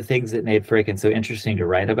one of the things that made Freuchen so interesting to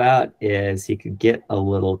write about is he could get a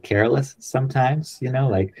little careless sometimes.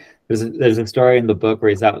 Like there's a story in the book where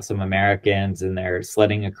he's out with some Americans and they're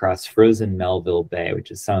sledding across frozen Melville Bay,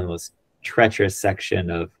 which is some of the most treacherous section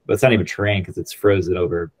of, but it's not even terrain because it's frozen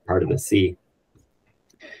over part of the sea.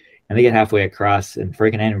 And they get halfway across, and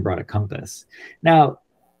Freuchen hadn't even brought a compass. Now,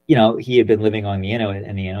 he had been living on the Inuit,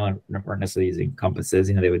 and the Inuit weren't necessarily using compasses.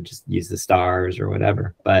 They would just use the stars or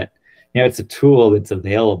whatever. But it's a tool that's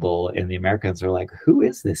available, and the Americans are like, "Who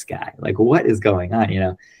is this guy? Like, what is going on?"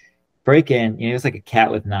 Freuchen, he was like a cat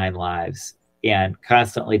with 9 lives and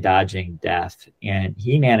constantly dodging death, and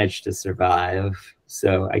he managed to survive.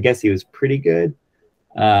 So I guess he was pretty good.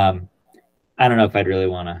 I don't know if I'd really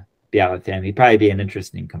want to be out with him. He'd probably be an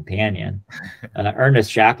interesting companion. Ernest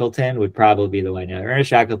Shackleton would probably be the one. Ernest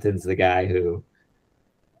Shackleton's the guy who,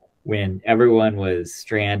 when everyone was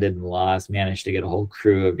stranded and lost, managed to get a whole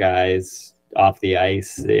crew of guys off the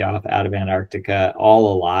ice, out of Antarctica,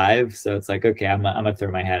 all alive. So it's like, okay, I'm gonna throw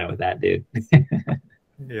my hat in with that dude.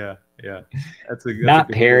 Yeah. That's not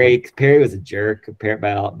Perry. Perry was a jerk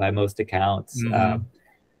by most accounts. Mm-hmm.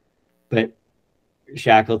 But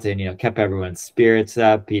Shackleton, kept everyone's spirits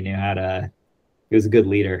up. He was a good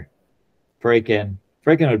leader. Freuchen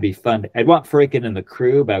would be fun. I'd want Freuchen in the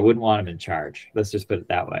crew, but I wouldn't want him in charge. Let's just put it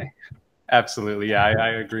that way. Absolutely. Yeah,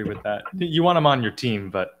 I agree with that. You want him on your team,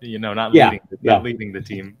 but not leading the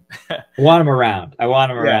team. I want him around. But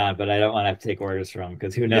I don't want to have to take orders from him,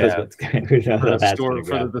 because who knows what's going to go.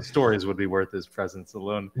 The stories would be worth his presence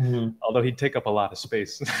alone. Mm-hmm. Although he'd take up a lot of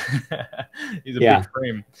space. He's a big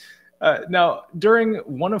frame. Now, during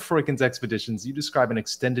one of Freuchen's expeditions, you describe an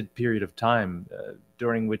extended period of time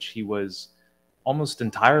during which he was almost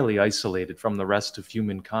entirely isolated from the rest of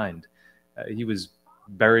humankind. He was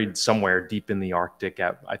buried somewhere deep in the Arctic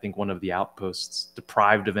at, I think, one of the outposts,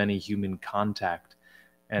 deprived of any human contact.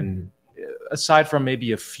 And aside from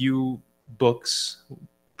maybe a few books,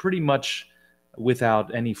 pretty much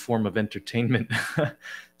without any form of entertainment.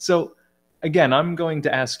 So, again, I'm going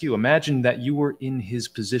to ask you, imagine that you were in his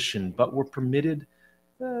position, but were permitted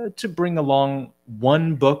to bring along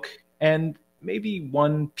one book and maybe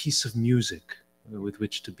one piece of music with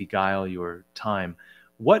which to beguile your time.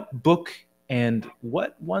 What book and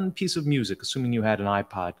what one piece of music, assuming you had an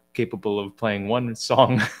iPod capable of playing one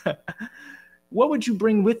song, what would you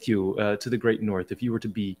bring with you to the Great North if you were to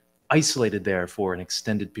be isolated there for an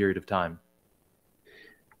extended period of time?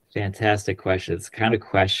 Fantastic question. It's the kind of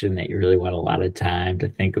question that you really want a lot of time to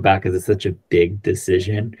think about, because it's such a big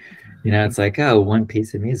decision. It's like, oh, one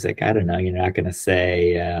piece of music. I don't know. You're not going to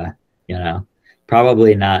say,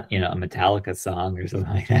 probably not, a Metallica song or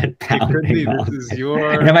something like that. It could be. This is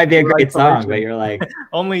your and it might be a great song, but you're like,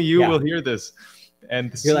 only you will hear this.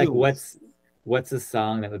 And you're like, what's a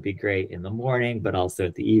song that would be great in the morning, but also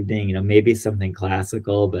at the evening? Maybe something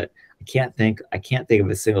classical, but I can't think of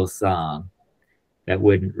a single song that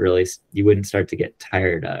you wouldn't start to get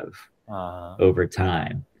tired of over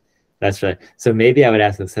time. That's right. So maybe I would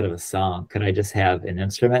ask, instead of a song, could I just have an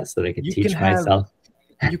instrument so that I could teach myself?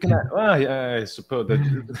 You can have, I suppose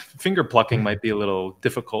the finger plucking might be a little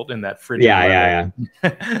difficult in that frigid weather.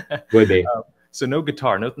 Would be. So no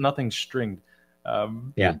guitar, nothing stringed.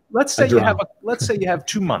 Let's say you have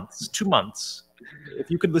 2 months. 2 months.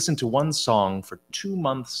 If you could listen to one song for 2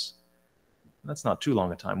 months, that's not too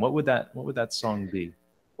long a time. What would that song be?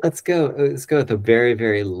 Let's go with a very,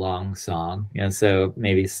 very long song. So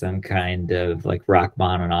maybe some kind of like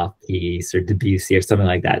Rachmaninoff piece or Debussy or something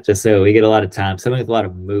like that. Just so we get a lot of time. Something with a lot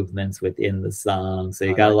of movements within the song. So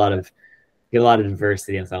you got a lot of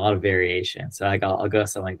diversity and a lot of variation. So I'll go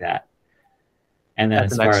something like that. And then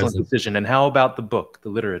that's an excellent decision. And how about the book, the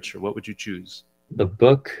literature? What would you choose? The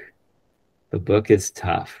book is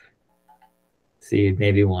tough. So you'd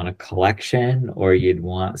maybe want a collection, or you'd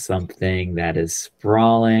want something that is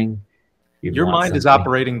sprawling. Your mind is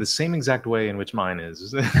operating the same exact way in which mine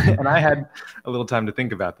is. And I had a little time to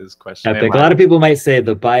think about this question. Epic. A lot of people might say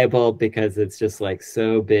the Bible because it's just like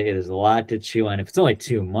so big. There's a lot to chew on. If it's only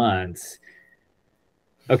 2 months,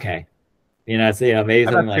 okay. You know, so, you know,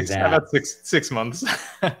 maybe something like that. About 6 months.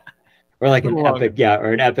 Or like an epic, yeah,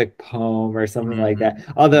 or an epic poem or something like that.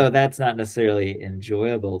 Although that's not necessarily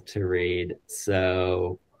enjoyable to read.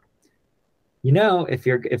 So, you know, if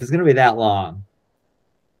it's going to be that long,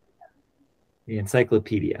 the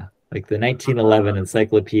encyclopedia, like the 1911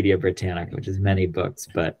 Encyclopedia Britannica, which is many books,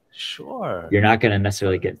 but sure, you're not going to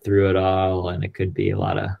necessarily get through it all, and it could be a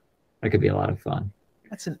lot of fun.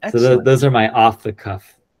 That's an excellent. So those are my off the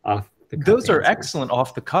cuff. Those are excellent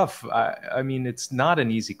off the cuff. I mean, it's not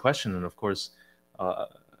an easy question, and of course,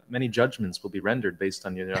 many judgments will be rendered based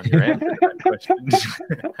on your answer to that question.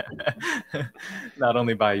 Not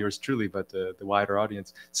only by yours truly, but the wider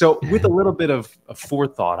audience. So, with a little bit of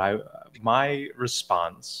forethought, my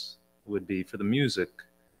response would be for the music.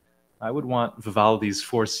 I would want Vivaldi's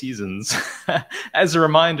Four Seasons as a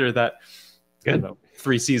reminder that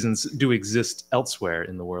 3 seasons do exist elsewhere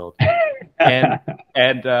in the world.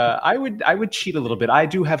 And I would cheat a little bit. I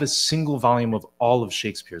do have a single volume of all of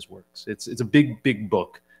Shakespeare's works. It's a big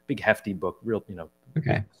book, big hefty book, real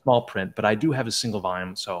small print. But I do have a single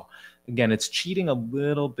volume. So again, it's cheating a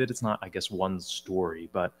little bit. It's not, I guess, one story,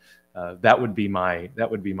 but that would be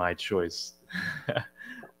my choice.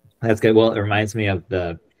 That's good. Well, it reminds me of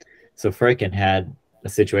so Freuchen had a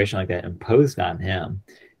situation like that imposed on him,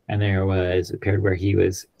 and there was a period where he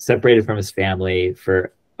was separated from his family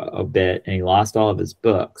for a bit, and he lost all of his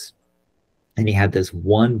books, and he had this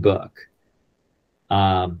one book,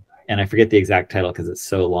 and I forget the exact title because it's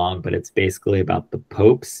so long, but it's basically about the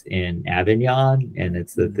popes in Avignon, and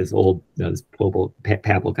it's this old this papal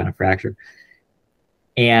kind of fracture,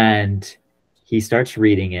 and he starts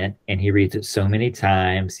reading it, and he reads it so many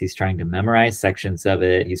times. He's trying to memorize sections of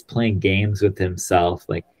it. He's playing games with himself,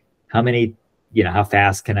 like how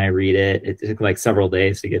fast can I read it? It took like several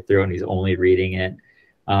days to get through, and he's only reading it.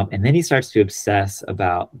 And then he starts to obsess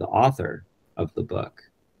about the author of the book.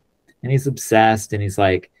 And he's obsessed, and he's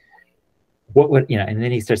like, and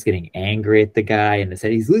then he starts getting angry at the guy, and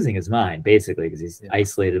he's losing his mind, basically, because he's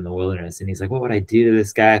isolated in the wilderness. And he's like, what would I do to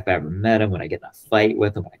this guy if I ever met him? Would I get in a fight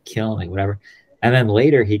with him? Would I kill him? Like, whatever. And then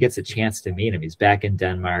later he gets a chance to meet him. He's back in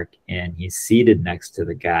Denmark, and he's seated next to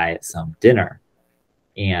the guy at some dinner.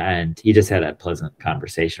 And he just had a pleasant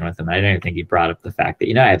conversation with him. I don't even think he brought up the fact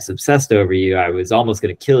that, I was obsessed over you. I was almost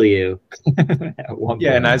going to kill you.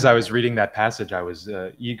 And as I was reading that passage, I was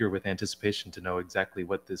eager with anticipation to know exactly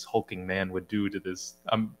what this hulking man would do to this,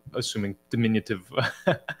 I'm assuming, diminutive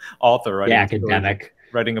author, academic,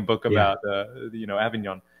 writing a book about,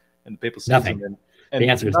 Avignon and the papal season. Nothing. And the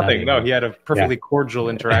answer is nothing. No, he had a perfectly cordial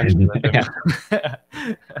interaction with him.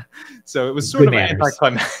 So it was sort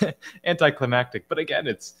of anticlimactic. But again,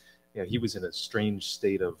 he was in a strange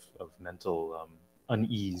state of mental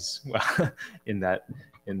unease in that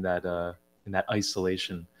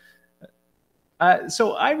isolation.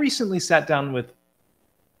 So I recently sat down with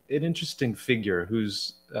an interesting figure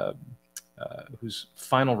whose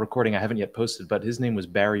final recording I haven't yet posted, but his name was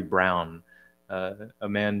Barry Brown, a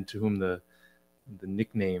man to whom the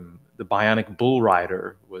nickname, the Bionic Bull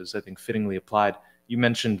Rider, was, I think, fittingly applied. You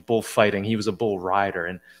mentioned bullfighting. He was a bull rider.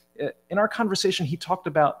 And in our conversation, he talked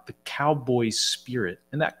about the cowboy spirit.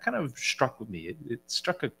 And that kind of struck with me. It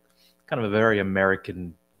struck a kind of a very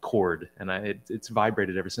American chord. And it's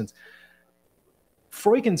vibrated ever since.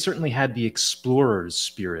 Freuchen certainly had the explorer's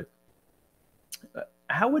spirit.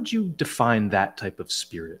 How would you define that type of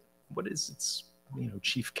spirit? What is its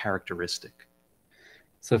chief characteristic?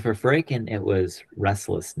 So for Freuchen, it was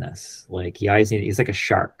restlessness. Like he's like a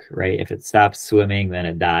shark, right? If it stops swimming, then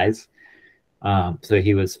it dies. So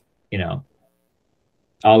he was,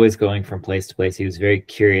 always going from place to place. He was very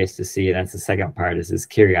curious to see, and that's the second part, is his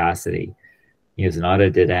curiosity. He was an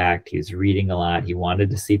autodidact. He was reading a lot. He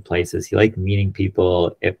wanted to see places. He liked meeting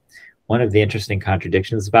people. One of the interesting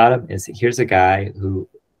contradictions about him is here's a guy who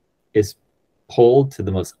is pulled to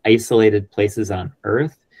the most isolated places on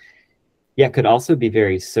Earth, yet could also be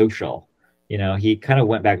very social. He kind of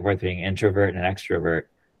went back and forth being an introvert and an extrovert.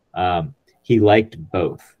 He liked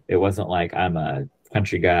both. It wasn't like, I'm a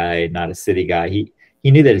country guy, not a city guy. He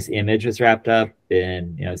knew that his image was wrapped up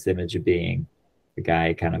in, his image of being the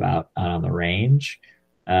guy kind of out on the range.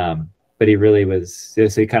 But he really was, so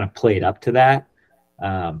he kind of played up to that.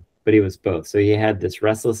 But he was both. So he had this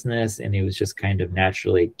restlessness, and he was just kind of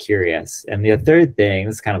naturally curious. And the third thing,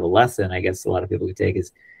 this is kind of a lesson I guess a lot of people could take,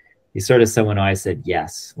 is he's sort of someone who always said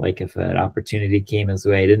yes. Like if an opportunity came his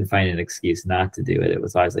way, he didn't find an excuse not to do it. It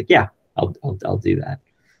was always like, yeah, I'll do that.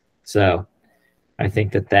 So I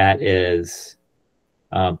think that is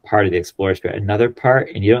part of the explorer spirit. Another part,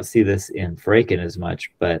 and you don't see this in Freuchen as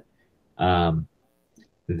much, but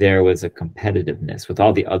there was a competitiveness with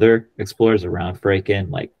all the other explorers around Freuchen.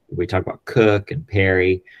 Like we talk about Cook and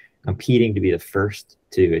Perry competing to be the first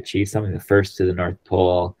to achieve something, the first to the North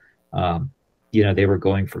Pole. They were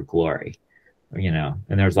going for glory, and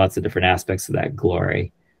there's lots of different aspects of that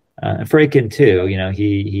glory. And Freuchen too,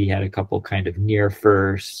 he had a couple kind of near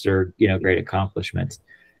firsts or, great accomplishments.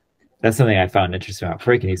 That's something I found interesting about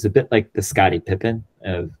Freuchen. He's a bit like the Scottie Pippen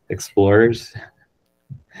of explorers.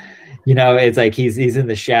 It's like he's in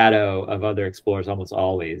the shadow of other explorers almost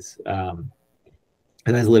always. And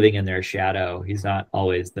as living in their shadow, he's not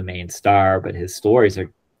always the main star, but his stories are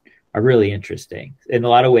really interesting. In a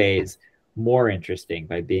lot of ways, more interesting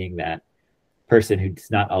by being that person who's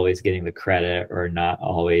not always getting the credit or not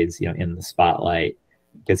always, in the spotlight,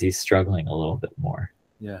 because he's struggling a little bit more.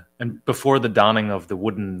 Yeah. And before the donning of the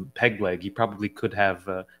wooden peg leg, he probably could have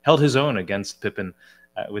held his own against Pippin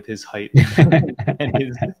with his height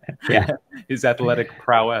and his athletic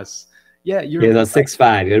prowess. Yeah, you're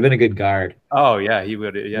 6'5". He would have been a good guard. Oh yeah, he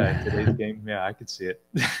would. Yeah, in today's game, yeah, I could see it.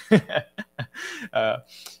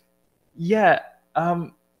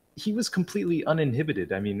 He was completely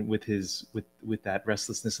uninhibited. I mean, with that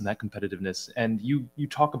restlessness and that competitiveness, and you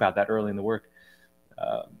talk about that early in the work.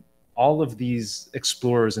 All of these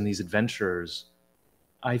explorers and these adventurers,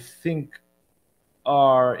 I think,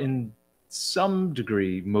 are in some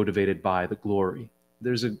degree motivated by the glory.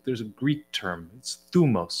 There's a Greek term. It's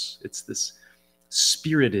thumos. It's this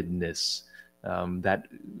spiritedness that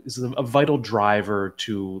is a vital driver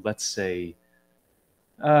to, let's say,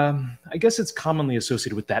 I guess it's commonly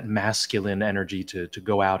associated with that masculine energy to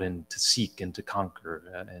go out and to seek and to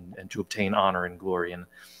conquer and to obtain honor and glory. And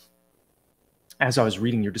as I was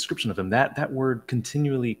reading your description of him, that word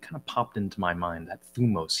continually kind of popped into my mind, that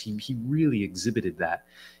thumos. He really exhibited that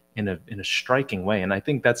in a striking way. And I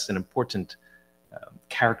think that's an important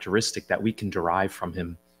characteristic that we can derive from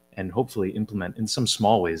him and hopefully implement in some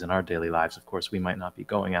small ways in our daily lives. Of course, we might not be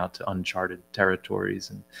going out to uncharted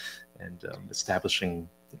territories and establishing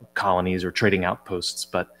colonies or trading outposts,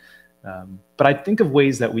 but I think of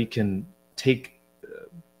ways that we can take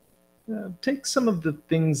some of the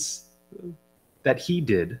things that he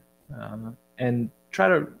did and try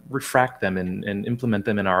to refract them and implement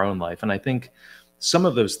them in our own life. And I think some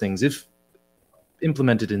of those things, if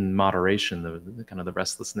implemented in moderation, the kind of the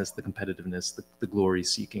restlessness, the competitiveness, the glory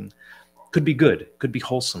seeking, could be good, could be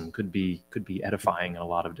wholesome, could be edifying in a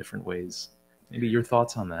lot of different ways. Maybe your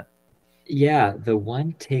thoughts on that? Yeah, the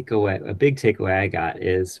one takeaway, a big takeaway I got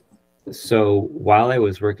is, so while I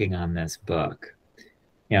was working on this book,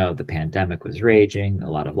 the pandemic was raging, a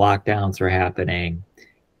lot of lockdowns were happening,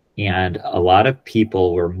 and a lot of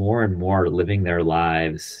people were more and more living their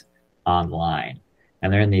lives online.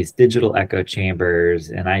 And they're in these digital echo chambers,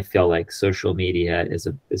 and I feel like social media is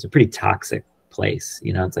a pretty toxic place.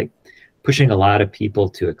 It's like pushing a lot of people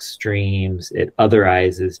to extremes. It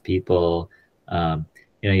otherizes people.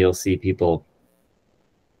 You'll see people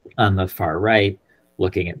on the far right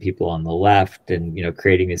looking at people on the left and,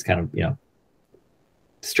 creating these kind of,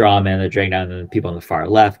 straw men that drag down, and the people on the far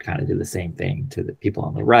left kind of do the same thing to the people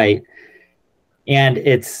on the right. And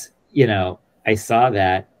it's, I saw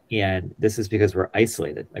that. And this is because we're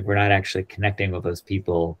isolated. Like, we're not actually connecting with those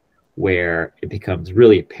people, where it becomes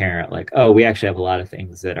really apparent, like, oh, we actually have a lot of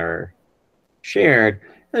things that are shared.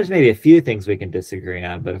 There's maybe a few things we can disagree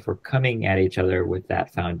on, but if we're coming at each other with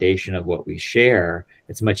that foundation of what we share,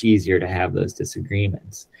 it's much easier to have those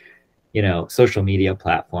disagreements. Social media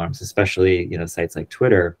platforms, especially, sites like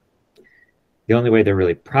Twitter, the only way they're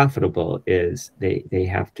really profitable is they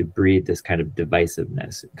have to breed this kind of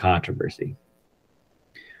divisiveness and controversy.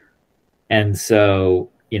 And so,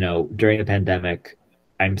 during the pandemic,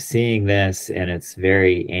 I'm seeing this, and it's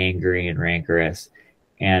very angry and rancorous.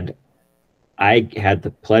 And I had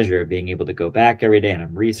the pleasure of being able to go back every day, and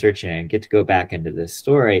I'm researching and get to go back into this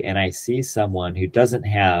story. And I see someone who doesn't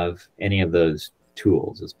have any of those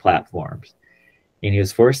tools, those platforms. And he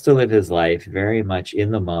was forced to live his life very much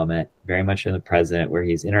in the moment, very much in the present, where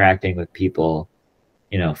he's interacting with people,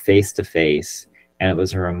 face to face. And it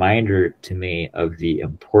was a reminder to me of the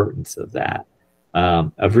importance of that,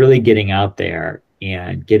 of really getting out there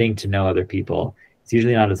and getting to know other people. It's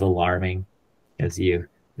usually not as alarming as you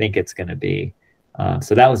think it's going to be.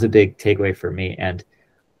 So that was a big takeaway for me. And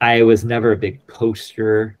I was never a big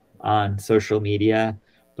poster on social media,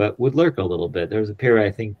 but would lurk a little bit. There was a period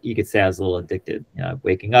I think you could say I was a little addicted.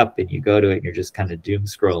 Waking up and you go to it and you're just kind of doom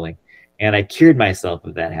scrolling. And I cured myself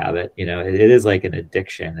of that habit. You know, it is like an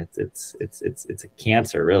addiction. It's a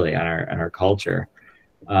cancer really on our culture.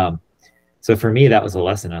 So for me, that was a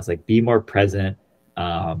lesson. I was like, be more present,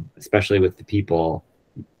 especially with the people,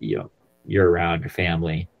 you know, you're around, your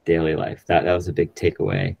family, daily life. That was a big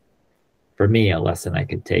takeaway for me, a lesson I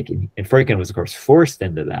could take. And Freuchen was, of course, forced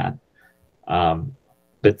into that.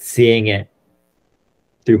 But seeing it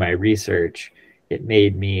through my research, it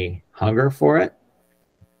made me hunger for it.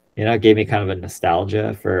 You know, it gave me kind of a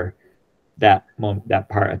nostalgia for that moment, that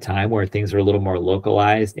part of time where things are a little more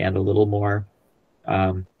localized and a little more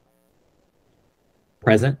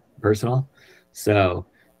present, personal. So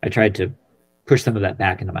I tried to push some of that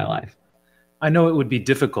back into my life. I know it would be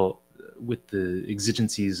difficult with the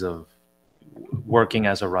exigencies of working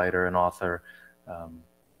as a writer and author,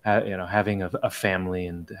 you know, having a family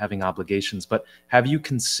and having obligations. But have you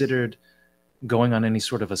considered going on any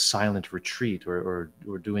sort of a silent retreat or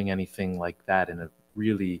doing anything like that in a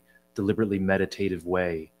really deliberately meditative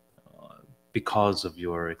way because of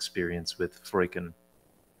your experience with Freuchen?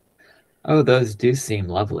 Oh, those do seem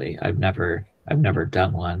lovely. I've never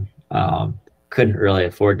done one. Couldn't really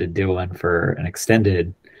afford to do one for an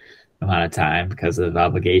extended amount of time because of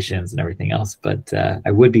obligations and everything else. But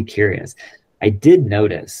I would be curious. I did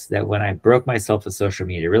notice that when I broke myself of social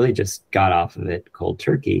media, really just got off of it cold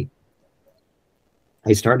turkey,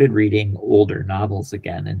 I started reading older novels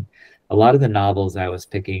again. And a lot of the novels I was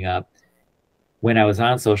picking up when I was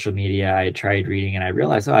on social media, I tried reading and I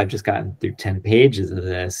realized, oh, I've just gotten through 10 pages of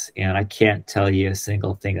this and I can't tell you a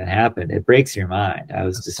single thing that happened. It breaks your mind. I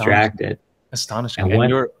was distracted. Astonishing.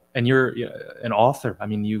 And you're an author. I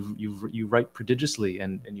mean, you write prodigiously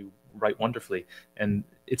and you write wonderfully, and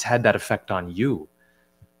it's had that effect on you.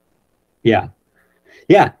 Yeah.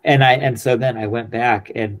 Yeah. And so then I went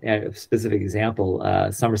back and a specific example,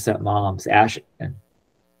 Somerset Maugham's Ashen.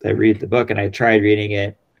 I read the book and I tried reading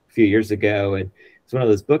it a few years ago, and it's one of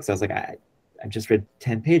those books I was like, I just read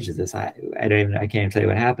 10 pages of this. I can't even tell you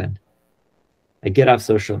what happened. I get off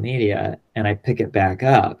social media and I pick it back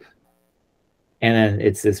up. And then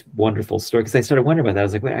it's this wonderful story, because I started wondering about that. I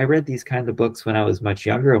was like, wait, I read these kind of books when I was much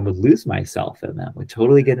younger and would lose myself in them, would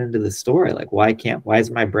totally get into the story. Like, why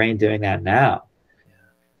isn't my brain doing that now?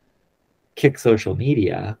 Kick social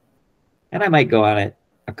media. And I might go on it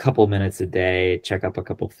a couple minutes a day, check up a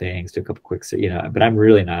couple things, do a couple quick, you know, but I'm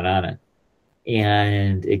really not on it.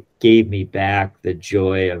 And it gave me back the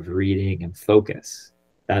joy of reading and focus.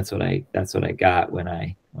 That's what I got when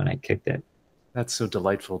I kicked it. That's so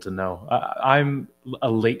delightful to know. I'm a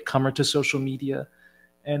latecomer to social media,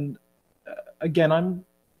 and again, I'm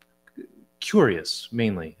curious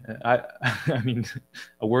mainly. I mean,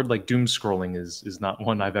 a word like doom scrolling is not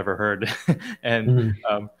one I've ever heard, and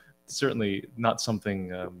certainly not something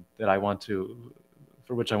that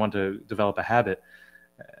for which I want to develop a habit,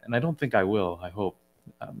 and I don't think I will. I hope.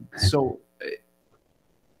 So,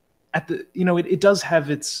 it does have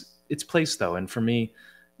its place though, and for me,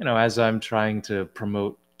 you know, as I'm trying to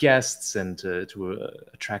promote guests and to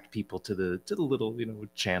attract people to the little, you know,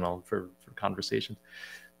 channel for conversations,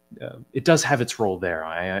 it does have its role there.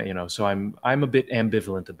 So I'm a bit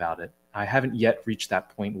ambivalent about it. I haven't yet reached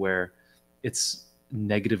that point where it's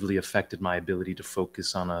negatively affected my ability to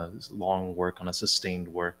focus on a long work, on a sustained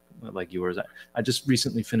work like yours. I just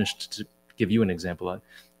recently finished, to give you an example,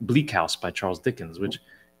 Bleak House by Charles Dickens, which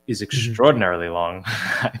is extraordinarily long.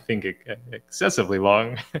 I think excessively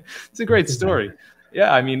long. It's a great story.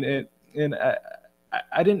 Yeah, I mean,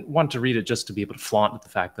 I didn't want to read it just to be able to flaunt the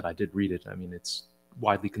fact that I did read it. I mean, it's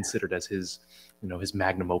widely considered as his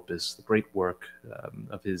magnum opus, the great work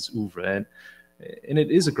of his oeuvre, and it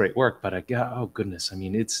is a great work. But oh goodness, I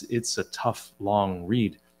mean, it's a tough, long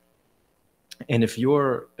read. And if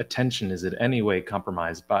your attention is in any way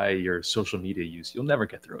compromised by your social media use, you'll never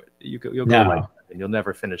get through it. You'll go right, and you'll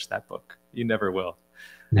never finish that book. You never will.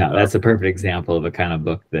 No, that's a perfect example of a kind of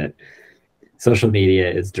book that social media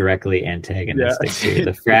is directly antagonistic to.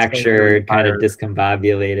 The fractured, kind of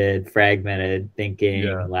discombobulated, fragmented thinking,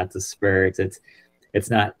 lots of spurts. It's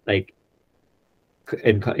not like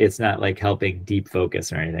helping deep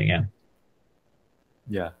focus or anything.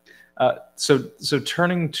 Yeah. So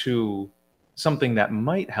turning to something that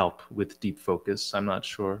might help with deep focus, I'm not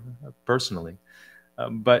sure personally,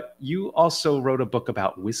 but you also wrote a book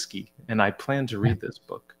about whiskey, and I plan to read this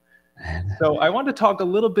book. So I want to talk a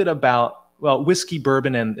little bit about, well, whiskey,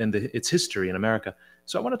 bourbon, and its history in America.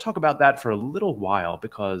 So I want to talk about that for a little while,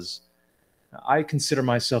 because I consider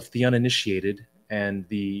myself the uninitiated and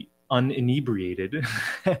the uninebriated,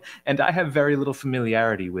 and I have very little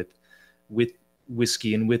familiarity with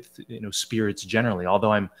whiskey and with spirits generally.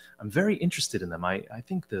 Although I'm very interested in them. I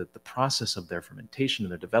think the process of their fermentation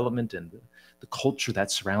and their development and the culture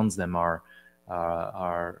that surrounds them are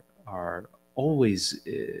always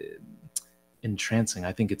entrancing.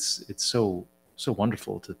 I think it's so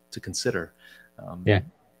wonderful to consider. Yeah.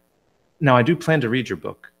 Now I do plan to read your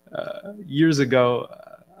book. Years ago,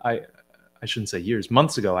 I shouldn't say years,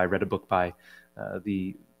 months ago, I read a book by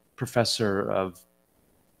the professor of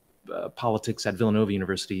politics at Villanova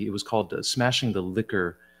University. It was called Smashing the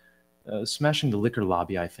Liquor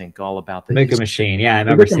Lobby, I think, all about the Liquor Machine. Yeah, I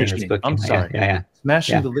remember seeing this book. I'm sorry. Yeah.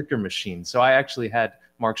 Smashing the Liquor Machine. So I actually had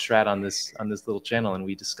Mark Stratt on this little channel, and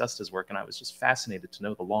we discussed his work, and I was just fascinated to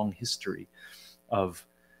know the long history of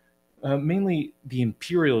mainly the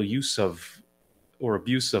imperial use of or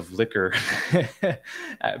abuse of liquor,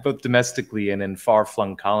 both domestically and in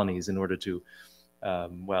far-flung colonies, in order to,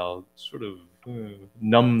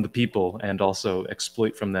 numb the people and also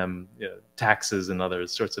exploit from them taxes and other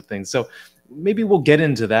sorts of things. So maybe we'll get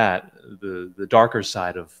into that, the darker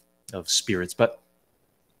side of spirits. But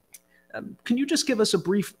can you just give us a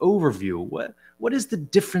brief overview? What is the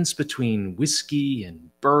difference between whiskey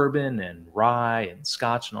and bourbon and rye and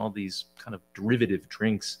scotch and all these kind of derivative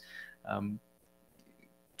drinks?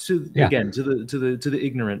 To the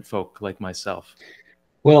ignorant folk like myself.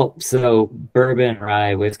 Well, so bourbon,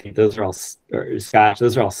 rye, whiskey, those are all, or scotch,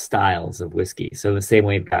 those are all styles of whiskey. So the same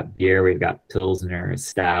way we've got beer, we've got Pilsner,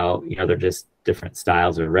 stout, they're just different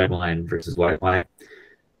styles of red wine versus white wine.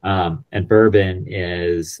 And bourbon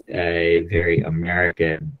is a very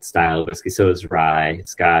American style of whiskey. So is rye.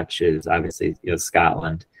 Scotch is obviously,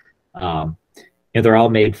 Scotland. They're all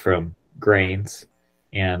made from grains,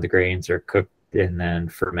 and the grains are cooked and then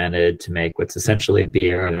fermented to make what's essentially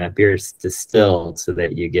beer, and that beer is distilled so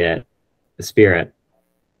that you get the spirit.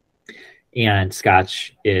 And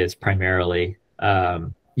scotch is primarily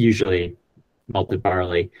usually malted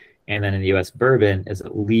barley, and then in the US, bourbon is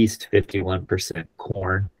at least 51%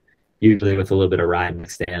 corn, usually with a little bit of rye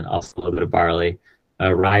mixed in, also a little bit of barley.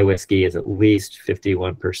 Rye whiskey is at least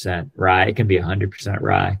 51% rye. It can be 100%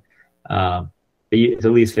 rye, but it's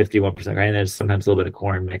at least 51% rye, and there's sometimes a little bit of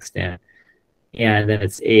corn mixed in. And then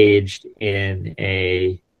it's aged in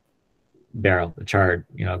a barrel, a charred,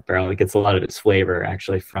 barrel. It gets a lot of its flavor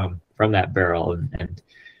actually from that barrel, and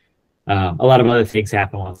a lot of other things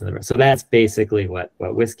happen while it's in the barrel. So that's basically what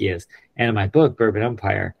whiskey is. And in my book, Bourbon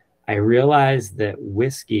Empire, I realized that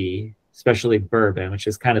whiskey, especially bourbon, which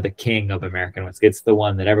is kind of the king of American whiskey, it's the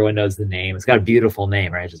one that everyone knows the name. It's got a beautiful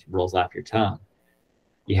name, right? It just rolls off your tongue.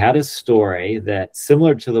 You had a story that,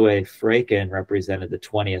 similar to the way Freuchen represented the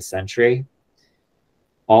 20th century,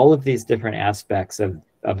 all of these different aspects of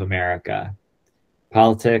America,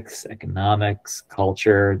 politics, economics,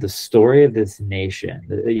 culture, the story of this nation,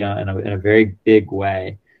 in a very big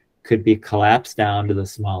way, could be collapsed down to the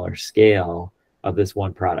smaller scale of this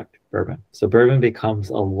one product, bourbon. So bourbon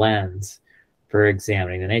becomes a lens for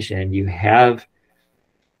examining the nation. And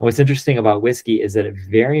what's interesting about whiskey is that it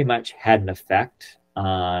very much had an effect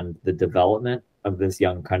on the development of this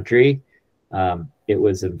young country. It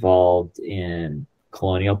was involved in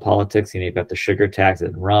colonial politics. You've got the sugar tax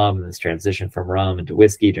and rum, and this transition from rum into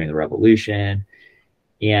whiskey during the Revolution.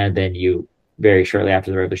 And then very shortly after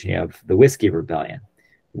the Revolution, you have the Whiskey Rebellion,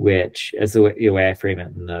 which, as the way I frame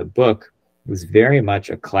it in the book, was very much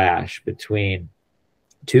a clash between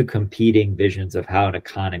two competing visions of how an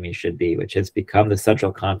economy should be, which has become the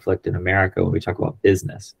central conflict in America when we talk about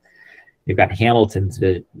business. You've got Hamilton's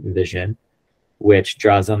vision, which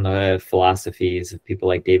draws on the philosophies of people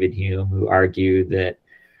like David Hume, who argue that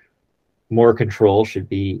more control should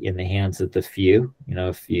be in the hands of the few,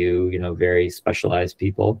 very specialized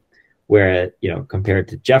people, where, compared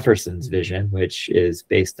to Jefferson's vision, which is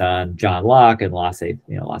based on John Locke and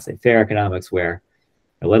laissez-faire economics, where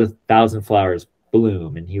let 1,000 flowers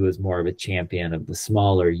bloom, and he was more of a champion of the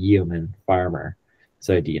smaller human farmer.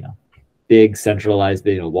 So, big centralized,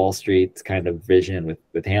 Wall Street kind of vision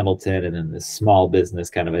with Hamilton, and then this small business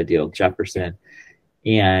kind of ideal Jefferson.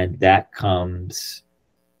 And that comes,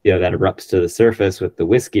 that erupts to the surface with the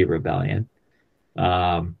Whiskey Rebellion,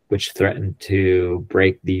 which threatened to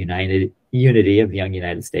break the unity of the young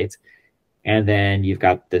United States. And then you've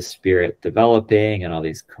got this spirit developing and all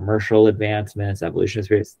these commercial advancements, evolutionary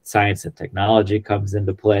spirits, science and technology comes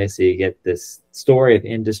into play. So you get this story of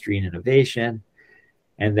industry and innovation.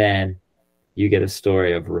 And then you get a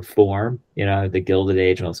story of reform, the Gilded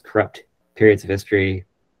Age and those corrupt periods of history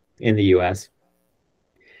in the US.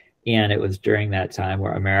 And it was during that time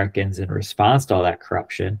where Americans, in response to all that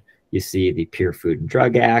corruption, you see the Pure Food and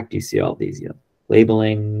Drug Act, you see all these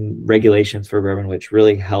labeling regulations for bourbon, which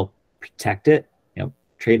really help protect it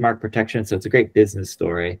trademark protection. So it's a great business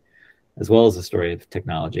story, as well as a story of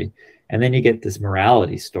technology. And then you get this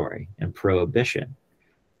morality story and prohibition,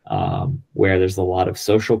 where there's a lot of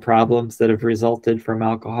social problems that have resulted from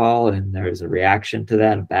alcohol, and there's a reaction to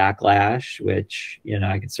that, a backlash, which, you know,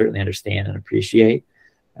 I can certainly understand and appreciate.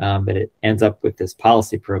 But it ends up with this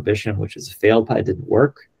policy prohibition, which is a failed pilot. It didn't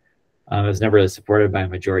work. It was never really supported by a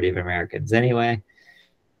majority of Americans anyway.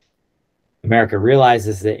 America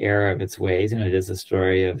realizes the error of its ways, and it is a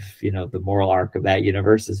story of, you know, the moral arc of that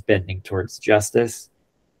universe is bending towards justice,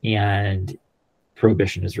 and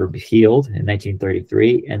prohibition is repealed in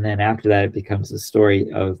 1933. And then after that, it becomes a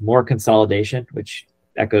story of more consolidation, which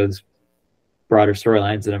echoes broader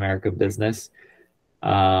storylines in American business.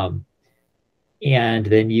 And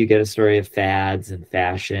then you get a story of fads and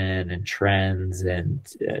fashion and trends, and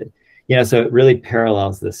you know, so it really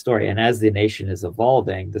parallels this story. And as the nation is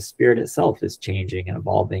evolving, the spirit itself is changing and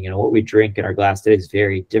evolving. And what we drink in our glass today is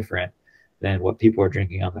very different than what people are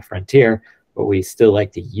drinking on the frontier. But we still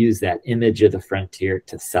like to use that image of the frontier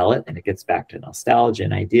to sell it. And it gets back to nostalgia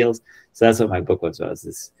and ideals. So that's what my book was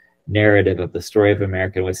this narrative of the story of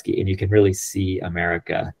American whiskey. And you can really see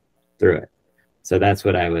America through it. So that's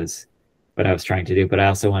what I was trying to do. But I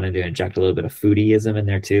also wanted to inject a little bit of foodieism in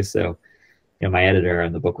there too. So, you know, my editor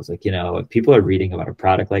on the book was like, you know, if people are reading about a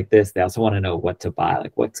product like this, they also want to know what to buy,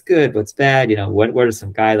 like what's good, what's bad, you know, what are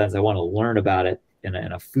some guidelines? I want to learn about it in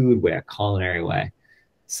a food way, a culinary way.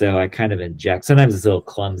 So I kind of inject, sometimes it's a little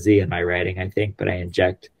clumsy in my writing, I think, but I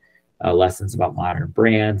inject lessons about modern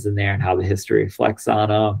brands in there and how the history reflects on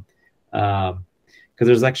them. Because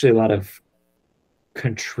there's actually a lot of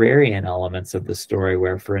contrarian elements of the story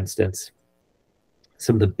where, for instance,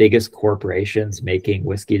 some of the biggest corporations making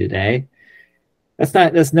whiskey today,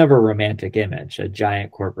 that's never a romantic image, a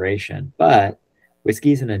giant corporation, but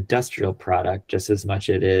whiskey is an industrial product just as much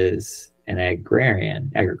as it is an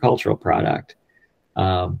agricultural product.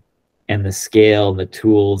 And the scale and the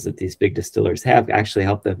tools that these big distillers have actually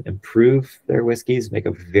help them improve their whiskeys, make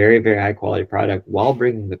a very, very high quality product while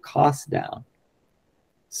bringing the cost down.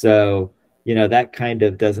 So, you know, that kind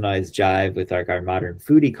of doesn't always jive with our modern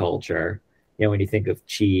foodie culture. You know, when you think of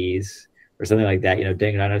cheese or something like that, you know,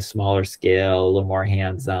 doing it on a smaller scale, a little more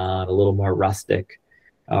hands-on, a little more rustic.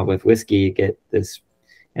 With whiskey, you get this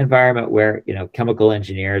environment where, you know, chemical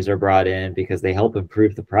engineers are brought in because they help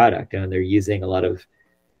improve the product, and they're using a lot of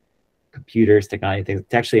computers, technology, things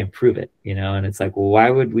to actually improve it, you know. And it's like, well, why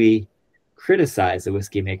would we criticize a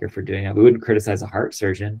whiskey maker for doing it? We wouldn't criticize a heart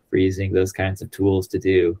surgeon for using those kinds of tools to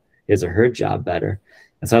do his or her job better.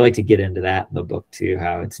 And so I like to get into that in the book too,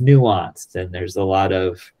 how it's nuanced and there's a lot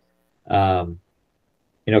of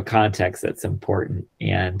you know, context that's important,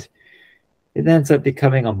 and it ends up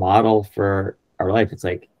becoming a model for our life. It's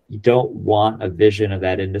like, you don't want a vision of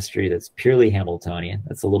that industry that's purely Hamiltonian.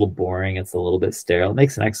 That's a little boring. It's a little bit sterile. It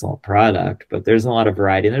makes an excellent product, but there's a lot of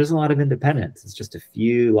variety and there's a lot of independence. It's just a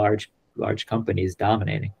few large companies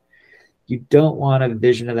dominating. You don't want a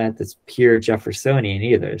vision of that that's pure Jeffersonian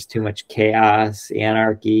either. There's too much chaos,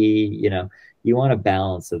 anarchy, you know. You want a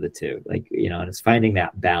balance of the two, like, you know, and it's finding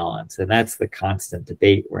that balance. And that's the constant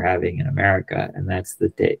debate we're having in America. And that's the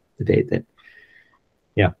debate that,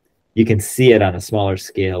 you know, you can see it on a smaller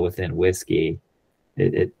scale within whiskey.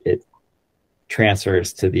 It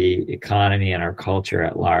transfers to the economy and our culture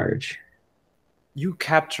at large. You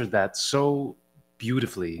captured that so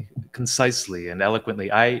beautifully, concisely, and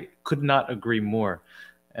eloquently. I could not agree more.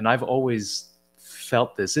 And I've always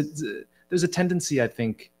felt this. There's a tendency, I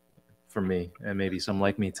think, for me, and maybe some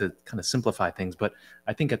like me, to kind of simplify things, but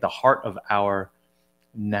I think at the heart of our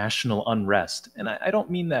national unrest, and I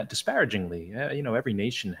don't mean that disparagingly, you know, every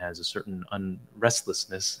nation has a certain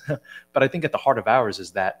unrestlessness, but I think at the heart of ours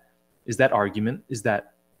is that argument, is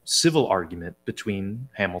that civil argument between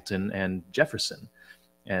Hamilton and Jefferson.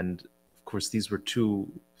 And of course, these were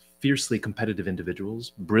two fiercely competitive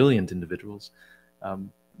individuals, brilliant individuals,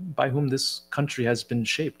 by whom this country has been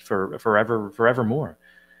shaped forevermore.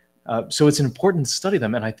 So it's important to study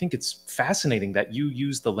them, and I think it's fascinating that you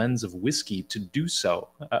use the lens of whiskey to do so.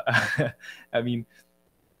 I mean,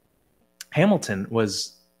 Hamilton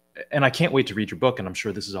was, and I can't wait to read your book, and I'm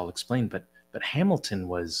sure this is all explained, but Hamilton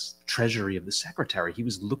was Treasury of the Secretary. He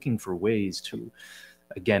was looking for ways to,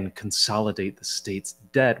 again, consolidate the state's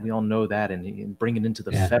debt. We all know that, and bring it into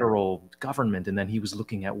the federal government. And then he was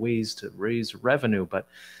looking at ways to raise revenue. But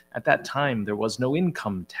at that time, there was no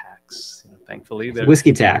income tax. You know, thankfully,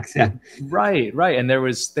 whiskey tax. Yeah, right. And there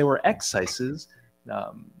were excises,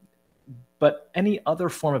 but any other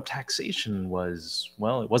form of taxation was,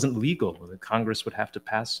 well, it wasn't legal. The Congress would have to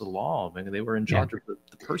pass a law. I mean, they were in charge of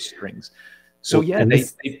the purse strings. So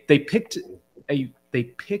they picked a they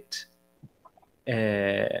picked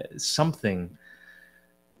something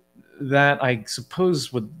that I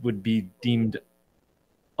suppose would be deemed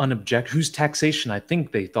whose taxation I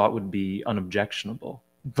think they thought would be unobjectionable.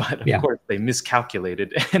 But of course they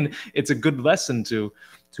miscalculated. And it's a good lesson to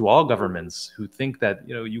all governments who think that,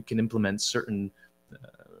 you know, you can implement certain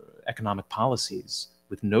economic policies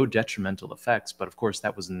with no detrimental effects. But of course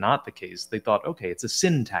that was not the case. They thought, okay, it's a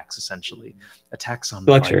sin tax, essentially, a tax on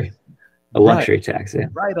luxury, a luxury tax,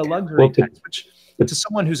 right, a luxury tax, which to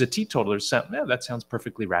someone who's a teetotaler, yeah, that sounds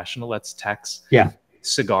perfectly rational. Let's tax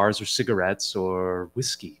cigars or cigarettes or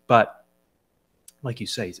whiskey. But like you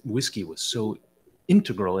say, whiskey was so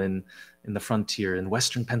integral in the frontier in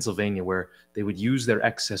Western Pennsylvania, where they would use their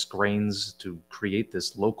excess grains to create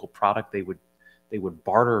this local product. They would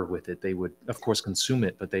barter with it. They would, of course, consume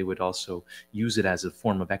it, but they would also use it as a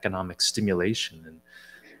form of economic stimulation.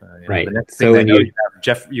 And right. The next thing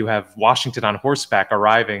you have Washington on horseback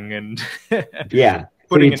arriving and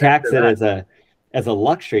putting tax it as a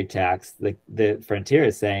luxury tax. The frontier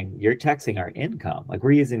is saying, you're taxing our income. Like,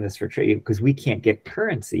 we're using this for trade because we can't get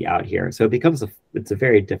currency out here. So it becomes it's a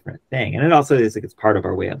very different thing. And it also is like, it's part of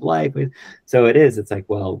our way of life. So it's like,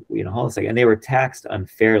 well, you know, hold on a second. And they were taxed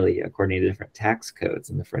unfairly according to different tax codes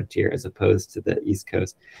in the frontier as opposed to the East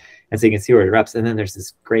Coast. And so you can see where it erupts. And then there's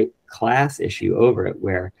this great class issue over it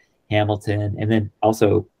where Hamilton and then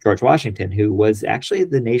also George Washington, who was actually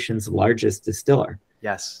the nation's largest distiller.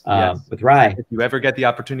 Yes, with rye. If you ever get the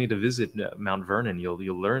opportunity to visit Mount Vernon, you'll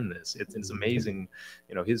learn this. It's amazing.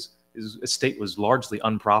 You know, his estate was largely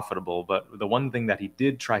unprofitable, but the one thing that he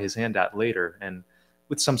did try his hand at later, and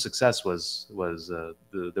with some success, was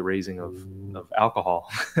the raising of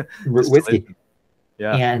alcohol, whiskey.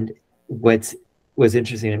 Yeah. And what was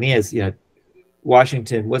interesting to me is, you know,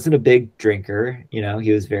 Washington wasn't a big drinker. You know,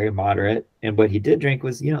 he was very moderate, and what he did drink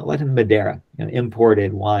was, you know, let him Madeira, you know,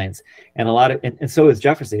 imported wines, and a lot of, and so was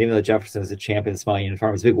Jefferson. Even though Jefferson was a champion of small unit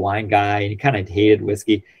farmers, a big wine guy, and he kind of hated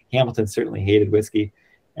whiskey. Hamilton certainly hated whiskey,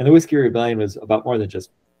 and the Whiskey Rebellion was about more than just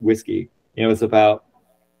whiskey. You know, it was about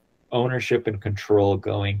ownership and control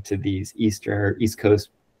going to these East Coast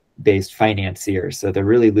based financiers. So they're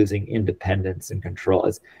really losing independence and control.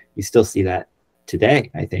 As you still see that today,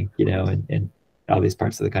 I think, you know, in all these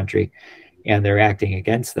parts of the country, and they're acting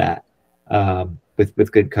against that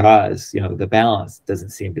with good cause. You know, the balance doesn't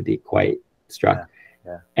seem to be quite struck.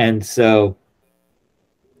 And so,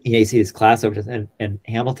 you know, you see this class over, and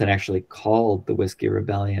Hamilton actually called the Whiskey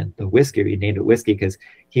Rebellion the whiskey. He named it whiskey because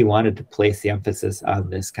he wanted to place the emphasis on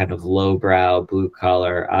this kind of lowbrow, blue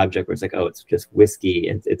collar object where it's like, oh, it's just whiskey,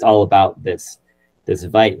 and it's all about this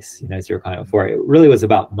vice. You know, as you were calling it before, it really was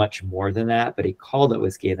about much more than that. But he called it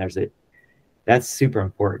whiskey, and that's super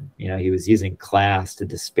important. You know, he was using class to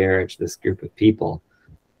disparage this group of people.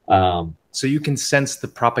 So you can sense the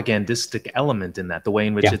propagandistic element in that, the way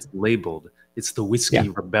in which it's labeled. It's the Whiskey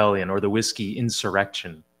Rebellion or the Whiskey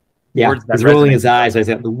Insurrection. Yeah, he's rolling his eyes. I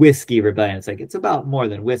said the Whiskey Rebellion. It's like, it's about more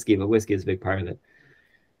than whiskey, but whiskey is a big part of it.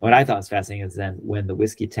 What I thought was fascinating is then when the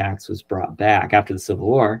whiskey tax was brought back after the Civil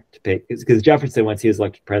War to pay, because Jefferson, once he was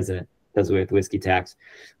elected president, does away with the whiskey tax,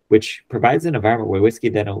 which provides an environment where whiskey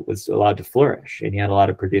then was allowed to flourish. And you had a lot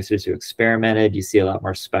of producers who experimented. You see a lot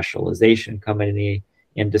more specialization coming in the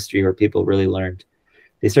industry where people really learned.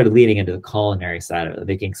 They started leaning into the culinary side of it,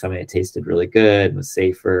 making something that tasted really good and was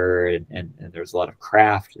safer, and there was a lot of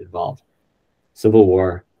craft involved. Civil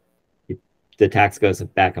War, the tax goes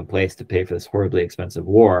back in place to pay for this horribly expensive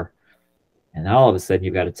war. And all of a sudden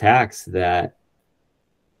you've got a tax that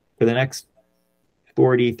for the next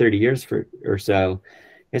 40, 30 years or so,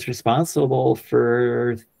 it's responsible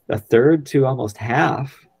for a third to almost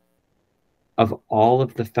half of all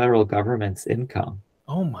of the federal government's income.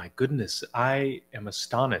 Oh my goodness, I am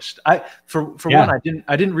astonished. For one,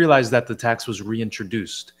 I didn't realize that the tax was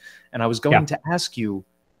reintroduced, and I was going to ask you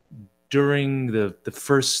during the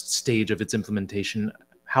first stage of its implementation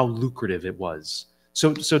how lucrative it was.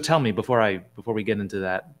 So tell me before we get into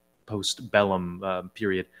that post-bellum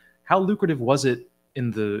period, how lucrative was it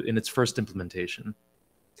in its first implementation?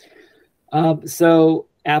 So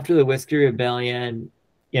after the Whiskey Rebellion,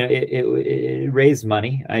 you know, it raised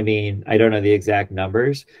money. I mean, I don't know the exact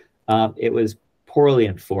numbers. It was poorly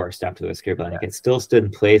enforced after the Whiskey Rebellion. It still stood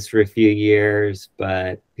in place for a few years,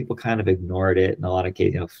 but people kind of ignored it in a lot of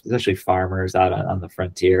cases, you know, especially farmers out on the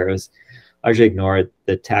frontier. It was largely ignored.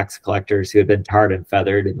 The tax collectors who had been tarred and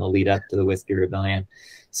feathered in the lead up to the Whiskey Rebellion.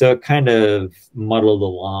 So it kind of muddled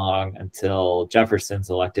along until Jefferson's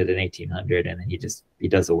elected in 1800, and then he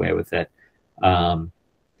does away with it. And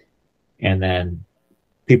then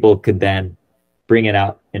people could then bring it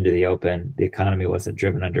out into the open. The economy wasn't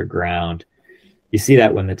driven underground. you see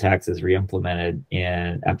that when the tax is re-implemented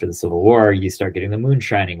after the Civil War, you start getting the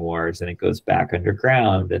moonshining wars, and it goes back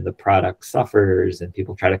underground, and the product suffers, and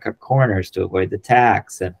people try to cut corners to avoid the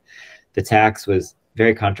tax. And the tax was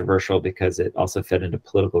very controversial because it also fed into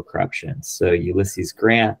political corruption. So Ulysses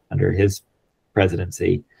Grant, under his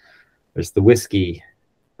presidency, there's the whiskey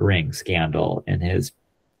ring scandal, and his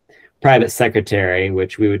private secretary,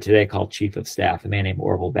 which we would today call chief of staff, a man named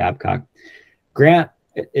Orville Babcock. Grant,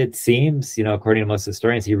 it seems, according to most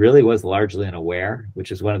historians, he really was largely unaware,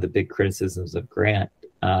 which is one of the big criticisms of Grant.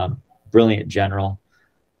 Brilliant general,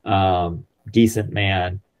 decent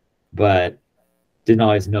man, but didn't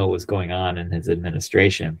always know what was going on in his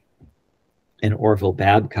administration. And Orville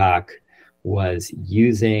Babcock was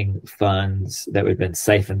using funds that had been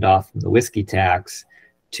siphoned off from the whiskey tax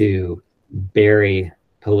to bury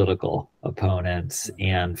political opponents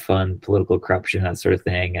and fund political corruption, that sort of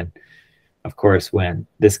thing. And of course, when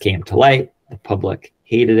this came to light, the public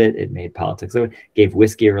hated it. It made politics. So it gave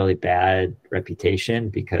whiskey a really bad reputation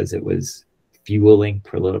because it was fueling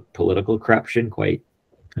political corruption quite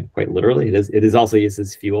literally. It is also used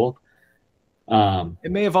as fuel.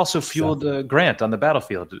 It may have also fueled Grant on the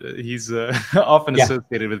battlefield. He's often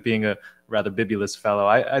associated with being a rather bibulous fellow.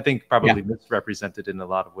 I think probably misrepresented in a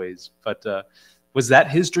lot of ways. But was that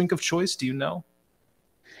his drink of choice? Do you know?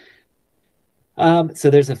 So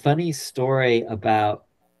there's a funny story about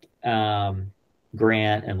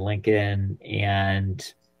Grant and Lincoln,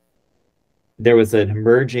 and there was an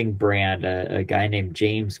emerging brand, a guy named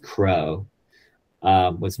James Crowe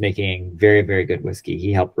was making very, very good whiskey.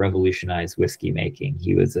 He helped revolutionize whiskey making.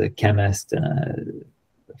 He was a chemist and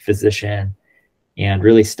a physician and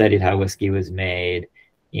really studied how whiskey was made.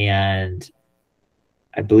 And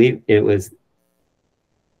I believe it was,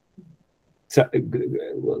 so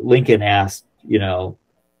Lincoln asked,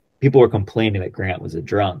 people were complaining that Grant was a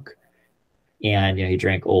drunk, and he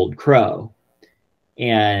drank Old Crow.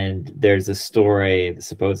 And there's a story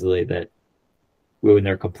supposedly that when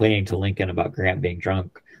they're complaining to Lincoln about Grant being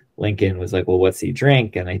drunk, Lincoln was like, well, what's he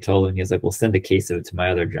drink? And they told him, he was like, well, send a case of it to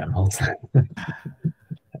my other generals.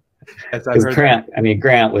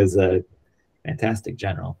 Grant was a fantastic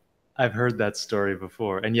general. I've heard that story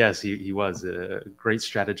before. And yes, he was a great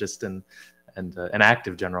strategist and an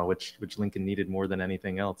active general, which Lincoln needed more than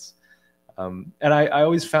anything else. And I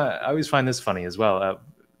always find this funny as well.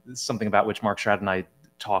 Something about which Mark Shrad and I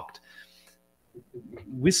talked.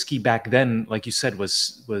 Whiskey back then, like you said,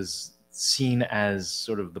 was seen as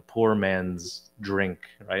sort of the poor man's drink,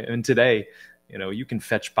 right? And today, you can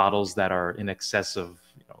fetch bottles that are in excess of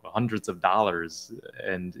hundreds of dollars,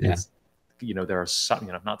 and it's, there are some,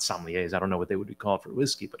 not sommeliers, I don't know what they would be called for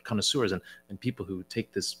whiskey, but connoisseurs and people who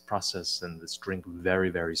take this process and this drink very,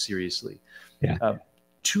 very seriously.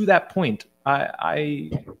 To that point,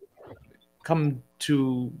 I come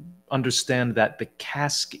to understand that the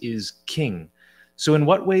cask is king. So in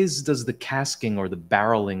what ways does the casking or the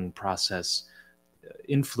barreling process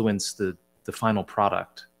influence the final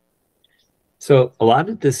product? So a lot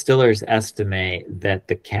of distillers estimate that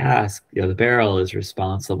the cask, the barrel, is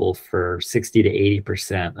responsible for 60 to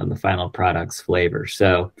 80% of the final product's flavor.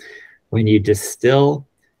 So when you distill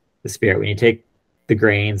the spirit, when you take the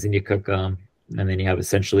grains and you cook them, and then you have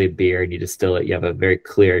essentially a beer and you distill it, you have a very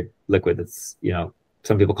clear liquid that's,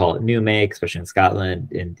 some people call it new make, especially in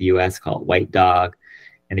Scotland. In the US, call it white dog.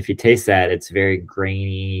 And if you taste that, it's very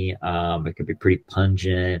grainy. It could be pretty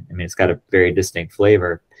pungent. It's got a very distinct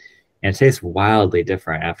flavor. And it tastes wildly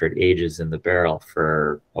different after it ages in the barrel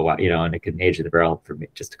for a while, and it can age in the barrel for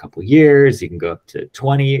just a couple of years. You can go up to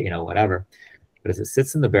 20, whatever. But as it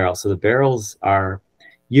sits in the barrel, so the barrels are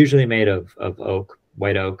usually made of oak,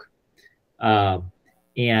 white oak,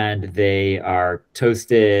 and they are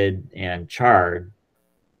toasted and charred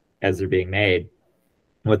as they're being made.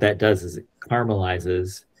 What that does is it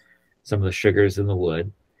caramelizes some of the sugars in the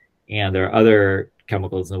wood, and there are other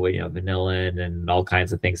chemicals in the wood, vanillin and all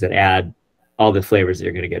kinds of things that add all the flavors that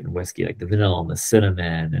you're going to get in whiskey, like the vanilla and the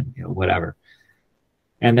cinnamon and whatever.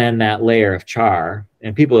 And then that layer of char,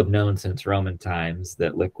 and people have known since Roman times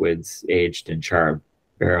that liquids aged in charred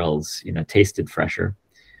barrels, tasted fresher.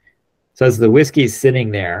 So as the whiskey's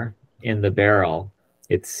sitting there in the barrel,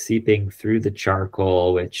 it's seeping through the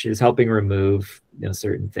charcoal, which is helping remove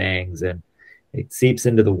certain things, and it seeps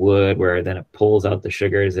into the wood, where then it pulls out the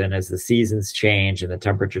sugars. And as the seasons change and the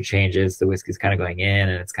temperature changes, the whiskey's kind of going in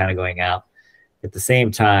and it's kind of going out. At the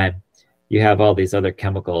same time, you have all these other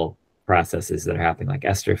chemical processes that are happening, like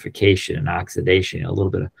esterification and oxidation. A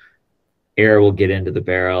little bit of air will get into the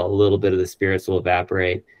barrel, a little bit of the spirits will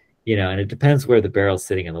evaporate, and it depends where the barrel's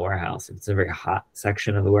sitting in the warehouse. If it's a very hot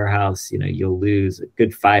section of the warehouse, you'll lose a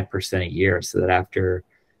good 5% a year, so that after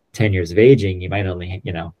 10 years of aging, you might only,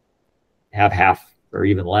 have half or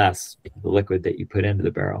even less the liquid that you put into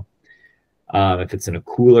the barrel. If it's in a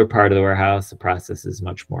cooler part of the warehouse, the process is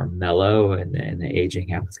much more mellow, and the aging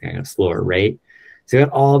happens kind of slower rate. So you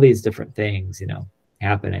got all these different things,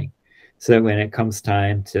 happening. So that when it comes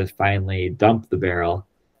time to finally dump the barrel,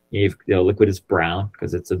 the liquid is brown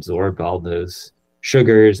because it's absorbed all those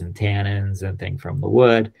sugars and tannins and things from the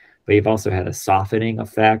wood. But you've also had a softening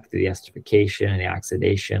effect, the esterification and the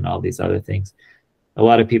oxidation, all these other things. A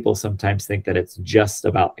lot of people sometimes think that it's just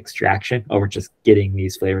about extraction, or we're just getting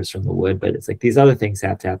these flavors from the wood, but it's like these other things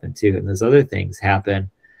have to happen too. And those other things happen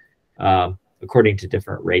according to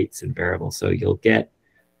different rates and variables. So you'll get,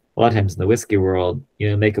 a lot of times in the whiskey world,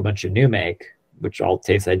 make a bunch of new make, which all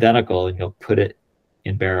taste identical, and you'll put it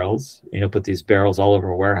in barrels. You'll put these barrels all over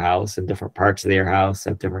a warehouse, in different parts of the warehouse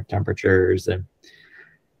at different temperatures, and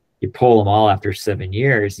you pull them all after 7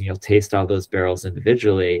 years, and you'll taste all those barrels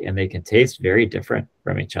individually, and they can taste very different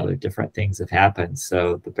from each other. Different things have happened.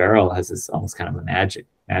 So the barrel has this almost kind of a magic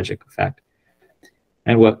effect.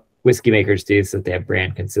 And what whiskey makers do so that they have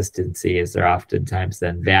brand consistency is they're oftentimes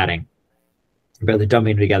then vatting, but they're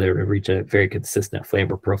dumping together to reach a very consistent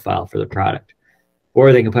flavor profile for the product.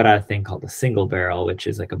 Or they can put out a thing called a single barrel, which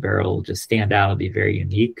is like a barrel will just stand out and be very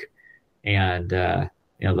unique, and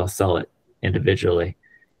they'll sell it individually.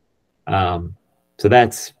 So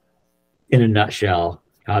that's, in a nutshell,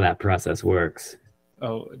 how that process works.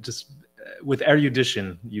 Oh, just with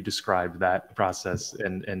erudition, you described that process,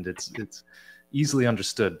 and it's easily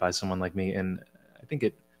understood by someone like me. And I think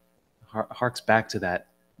it harks back to that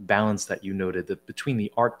balance that you noted, that between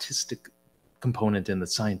the artistic component and the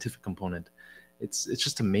scientific component. It's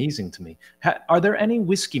just amazing to me. Are there any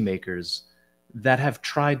whiskey makers that have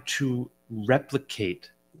tried to replicate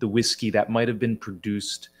the whiskey that might have been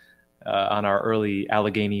produced on our early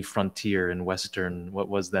Allegheny frontier in what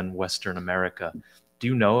was then Western America? Do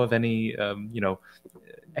you know of any,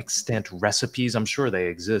 extant recipes? I'm sure they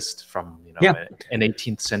exist from, an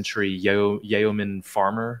 18th century yeoman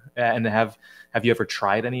farmer. And have you ever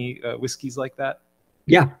tried any whiskeys like that?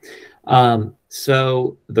 Yeah.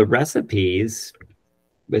 So the recipes,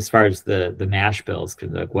 as far as the mash bills,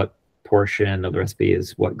 because like what portion of the recipe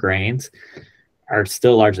is what grains, are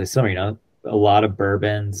still largely similar. A lot of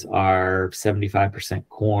bourbons are 75%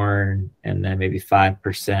 corn and then maybe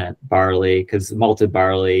 5% barley, because malted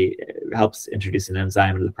barley helps introduce an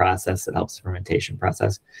enzyme into the process that helps the fermentation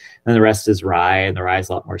process. And the rest is rye, and the rye is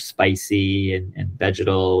a lot more spicy and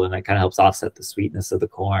vegetal, and that kind of helps offset the sweetness of the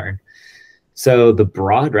corn. So the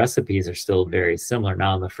broad recipes are still very similar.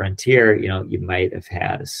 Now on the frontier, you might have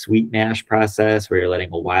had a sweet mash process where you're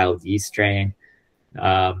letting a wild yeast strain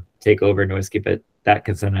take over in whiskey, but that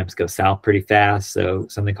can sometimes go south pretty fast. So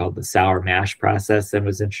something called the sour mash process then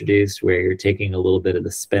was introduced, where you're taking a little bit of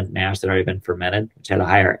the spent mash that had already been fermented, which had a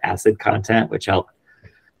higher acid content, which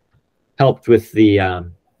helped with the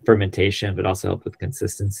fermentation, but also helped with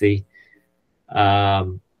consistency.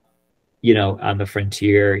 On the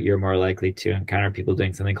frontier, you're more likely to encounter people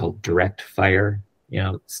doing something called direct fire,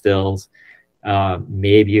 stills.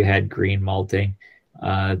 Maybe you had green malting.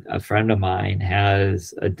 A friend of mine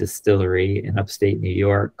has a distillery in upstate New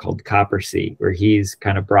York called Copper Sea, where he's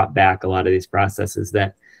kind of brought back a lot of these processes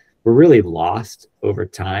that were really lost over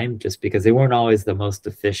time just because they weren't always the most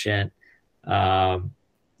efficient. They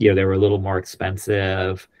were a little more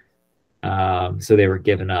expensive. So they were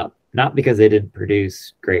given up, not because they didn't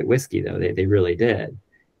produce great whiskey, though. They really did.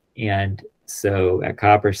 And so at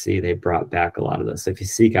Copper Sea, they brought back a lot of those. So if you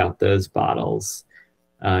seek out those bottles,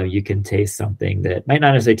 you can taste something that might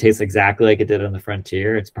not necessarily taste exactly like it did on the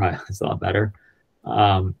frontier. It's a lot better.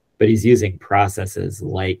 But he's using processes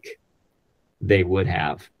like they would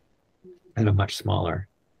have at a much smaller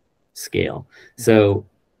scale. So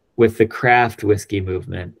with the craft whiskey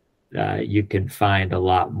movement, you can find a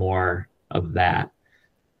lot more of that.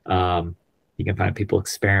 You can find people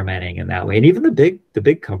experimenting in that way. And even the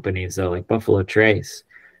big companies, though, like Buffalo Trace,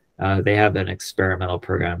 they have an experimental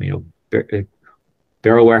program,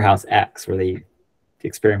 Barrel Warehouse X, where they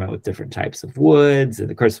experiment with different types of woods. And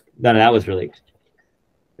of course, none of that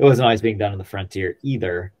it wasn't always being done on the frontier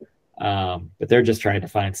either. But they're just trying to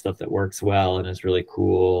find stuff that works well and is really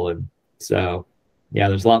cool. And so, yeah,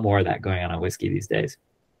 there's a lot more of that going on whiskey these days.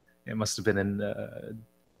 It must have been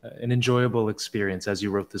an enjoyable experience as you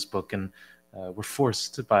wrote this book, and were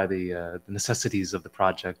forced by the necessities of the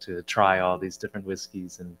project to try all these different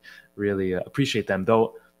whiskeys and really appreciate them.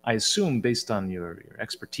 Though I assume, based on your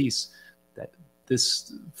expertise, that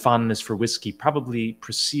this fondness for whiskey probably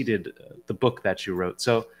preceded the book that you wrote.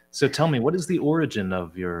 So tell me, what is the origin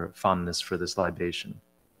of your fondness for this libation?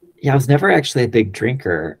 Yeah, I was never actually a big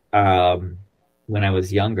drinker when I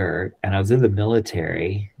was younger, and I was in the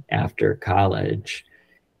military after college.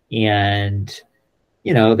 And,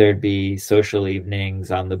 you know, there'd be social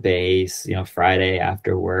evenings on the base, you know, Friday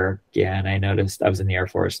after work. Yeah, and I noticed I was in the Air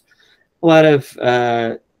Force. A lot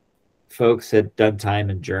of folks had done time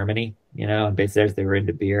in Germany, you know, and basically they were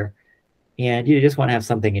into beer. And you just want to have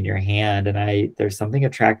something in your hand. And there's something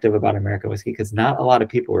attractive about American whiskey because not a lot of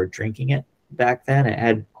people were drinking it back then. It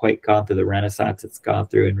hadn't quite gone through the renaissance it's gone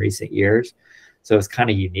through in recent years. So it was kind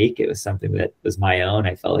of unique. It was something that was my own.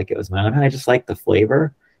 I felt like it was my own. And I just liked the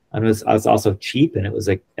flavor. And I was also cheap. And it was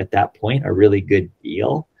like at that point, a really good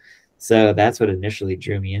deal. So that's what initially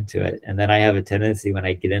drew me into it. And then I have a tendency when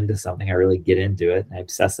I get into something, I really get into it. I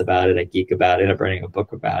obsess about it. I geek about it. I'm writing a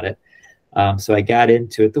book about it. So I got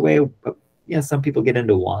into it the way, you know, some people get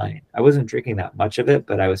into wine. I wasn't drinking that much of it,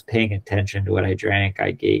 but I was paying attention to what I drank.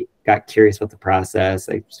 I got curious about the process.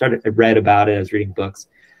 I read about it. I was reading books.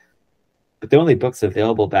 But the only books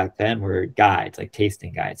available back then were guides, like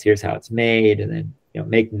tasting guides. Here's how it's made, and then, you know,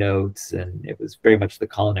 make notes. And it was very much the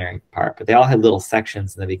culinary part. But they all had little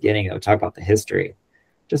sections in the beginning that would talk about the history,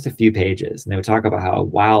 just a few pages. And they would talk about how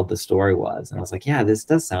wild the story was. And I was like, yeah, this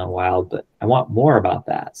does sound wild, but I want more about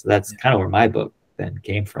that. So that's kind of where my book then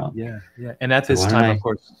came from. Yeah, yeah. And at this time, of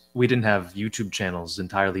course, we didn't have YouTube channels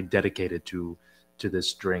entirely dedicated to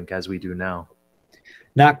this drink as we do now.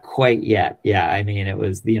 Not quite yet. Yeah, I mean,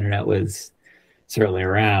 the internet was certainly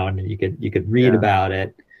around, and you could read about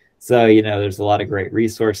it. So, you know, there's a lot of great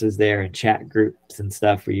resources there and chat groups and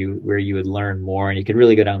stuff where you would learn more, and you could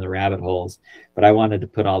really go down the rabbit holes. But I wanted to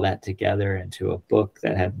put all that together into a book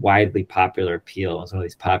that had widely popular appeal. It was one of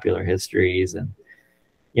these popular histories, and,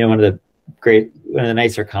 you know, one of the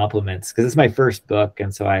nicer compliments, because it's my first book,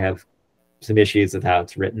 and so I have some issues with how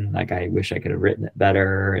it's written. Like, I wish I could have written it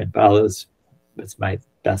better, but it's my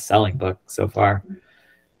best-selling book so far.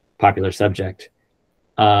 Popular subject.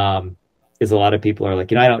 Is a lot of people are like,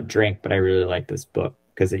 you know, I don't drink, but I really like this book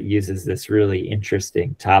because it uses this really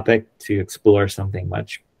interesting topic to explore something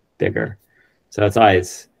much bigger. So it's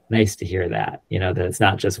always nice to hear that, you know, that it's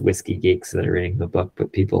not just whiskey geeks that are reading the book,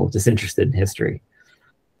 but people just interested in history.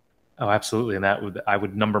 Oh, absolutely. And I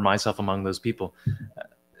would number myself among those people.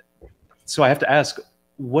 So I have to ask,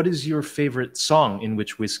 what is your favorite song in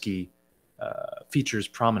which whiskey features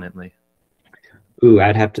prominently? Ooh,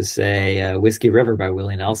 I'd have to say Whiskey River by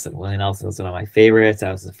Willie Nelson. Willie Nelson was one of my favorites.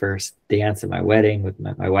 That was the first dance at my wedding with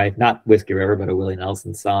my wife. Not Whiskey River, but a Willie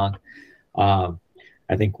Nelson song.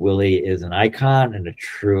 I think Willie is an icon and a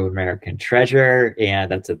true American treasure,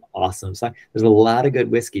 and that's an awesome song. There's a lot of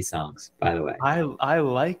good whiskey songs, by the way. I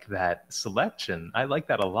like that selection. I like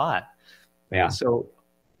that a lot. Yeah. So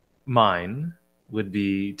mine would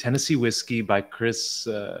be Tennessee Whiskey by Chris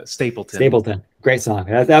Stapleton. Stapleton. Great song.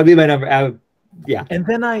 That would be my number. Yeah. And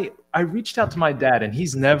then I reached out to my dad, and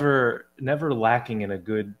he's never lacking in a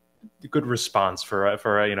good response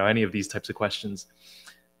for you know, any of these types of questions.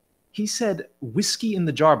 He said Whiskey in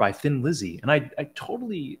the Jar by Thin Lizzy, and I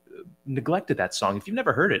totally neglected that song. If you've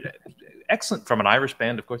never heard it, excellent, from an Irish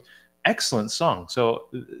band, of course, excellent song. So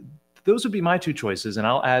those would be my two choices, and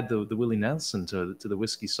I'll add the Willie Nelson to the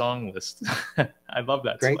whiskey song list. I love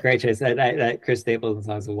that. Great choice. That Chris Stapleton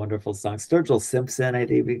song is a wonderful song. Sturgill Simpson, I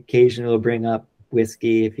think, occasionally will bring up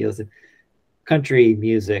whiskey. It feels country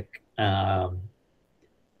music tends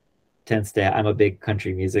to. I'm a big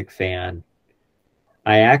country music fan.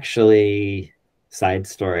 I actually, side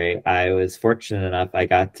story, I was fortunate enough, I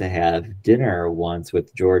got to have dinner once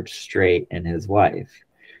with George Strait and his wife.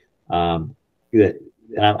 I'm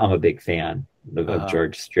a big fan of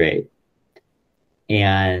George Strait.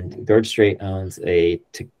 And George Strait owns a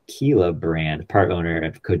tequila brand, part owner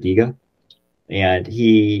of Codiga. And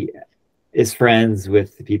he is friends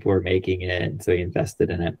with the people who are making it, and so he invested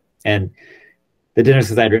in it. And the dinner's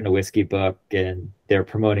because I'd written a whiskey book, and they're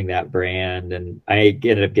promoting that brand, and I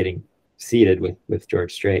ended up getting seated with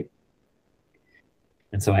George Strait.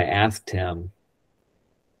 And so I asked him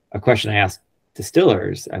a question I asked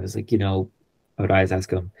distillers. I was like, you know, I would always ask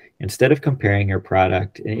them, instead of comparing your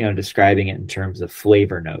product and, you know, describing it in terms of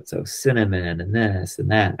flavor notes, so cinnamon and this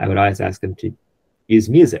and that, I would always ask them to use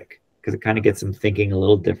music, because it kind of gets them thinking a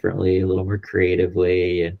little differently, a little more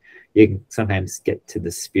creatively, and you can sometimes get to the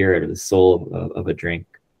spirit or the soul of a drink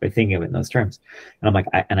by thinking of it in those terms. And I'm like,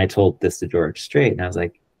 I told this to George Strait, and I was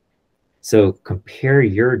like, so compare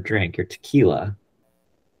your drink, your tequila,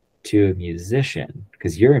 to a musician,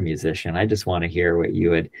 because you're a musician. I just want to hear what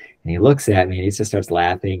you would. And he looks at me and he just starts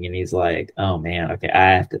laughing and he's like, oh man, okay,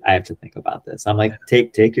 I have to think about this. I'm like,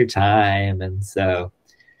 take your time. And so,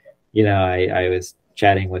 you know, I was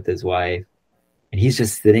chatting with his wife and he's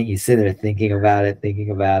sitting there thinking about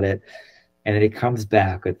it. And then he comes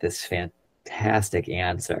back with this fantastic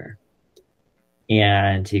answer.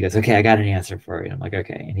 And he goes, okay, I got an answer for you. I'm like,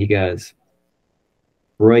 okay. And he goes,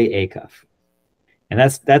 Roy Acuff. And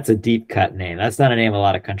that's a deep cut name. That's not a name a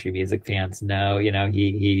lot of country music fans know. You know, I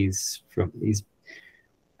think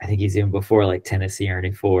he's even before like Tennessee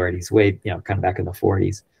Ernie Ford. He's way, you know, kind of back in the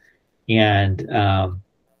 40s. And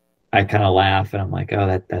I kind of laugh and I'm like,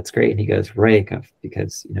 oh, that's great. And he goes, Roy Acuff,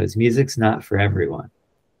 because, you know, his music's not for everyone.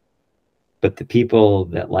 But the people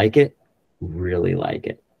that like it really like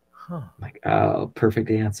it. Huh. I'm like, oh, perfect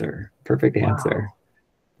answer. Perfect answer.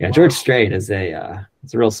 Yeah, wow. George Strait is a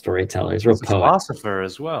real storyteller. He's a real poet. Philosopher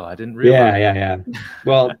as well. I didn't realize. Yeah.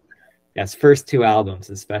 Well, yes, first two albums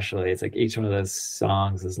especially. It's like each one of those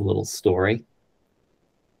songs is a little story.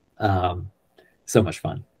 So much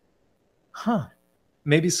fun. Huh.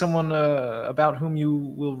 Maybe someone about whom you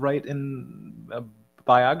will write in a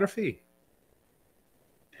biography.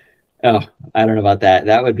 Oh, I don't know about that.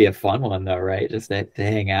 That would be a fun one though, right? Just to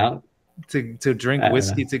hang out. To drink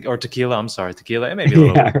whiskey or tequila. I'm sorry, tequila. And maybe a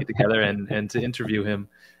little whiskey together and to interview him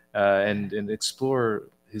and explore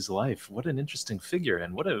his life. What an interesting figure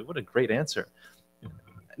and what a great answer.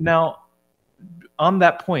 Now, on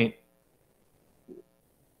that point,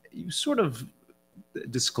 you sort of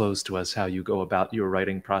disclosed to us how you go about your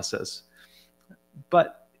writing process,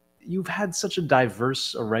 but you've had such a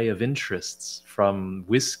diverse array of interests, from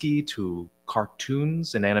whiskey to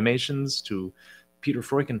cartoons and animations to Peter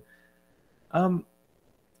Freuchen. I don't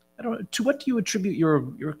know, to what do you attribute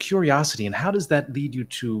your curiosity, and how does that lead you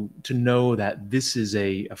to know that this is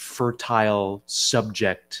a fertile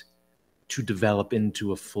subject to develop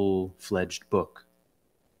into a full-fledged book?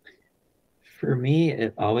 For me,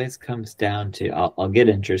 it always comes down to I'll get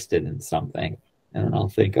interested in something and then I'll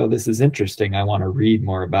think, oh, this is interesting. I want to read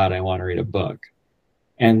more about it. I want to read a book.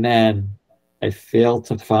 And then I fail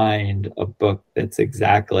to find a book that's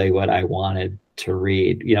exactly what I wanted to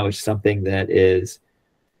read. You know, it's something that is,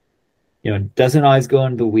 you know, doesn't always go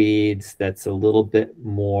into the weeds. That's a little bit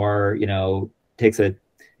more, you know, takes a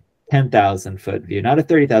 10,000-foot view, not a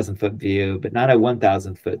 30,000-foot view, but not a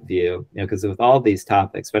 1,000-foot view, you know, because with all these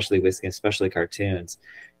topics, especially whiskey, especially cartoons,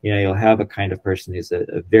 you know, you'll have a kind of person who's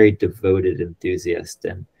a very devoted enthusiast.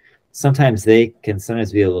 And sometimes they can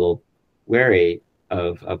sometimes be a little wary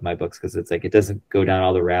of my books because it's like, it doesn't go down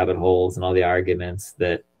all the rabbit holes and all the arguments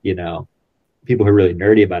that, you know, people who are really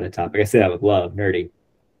nerdy about a topic. I say that with love, nerdy.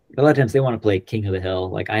 A lot of times they want to play king of the hill,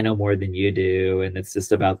 like I know more than you do, and it's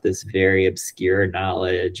just about this very obscure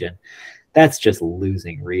knowledge, and that's just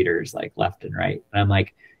losing readers like left and right. And I'm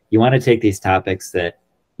like, you want to take these topics that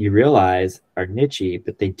you realize are niche-y,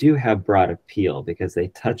 but they do have broad appeal because they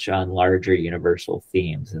touch on larger universal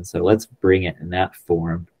themes, and so let's bring it in that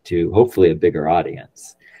form to hopefully a bigger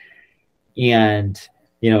audience. And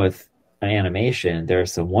you know, with animation, there are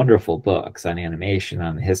some wonderful books on animation,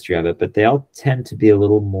 on the history of it, but they all tend to be a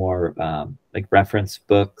little more like reference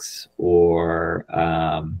books or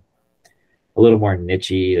a little more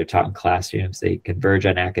niche-y. They're taught in classrooms. They converge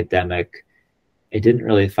on academic. I didn't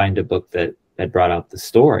really find a book that brought out the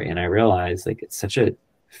story, and I realized like it's such a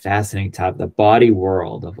fascinating topic, the body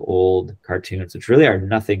world of old cartoons, which really are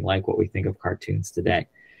nothing like what we think of cartoons today.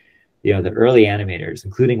 You know, the early animators,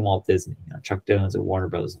 including Walt Disney, you know, Chuck Jones at Warner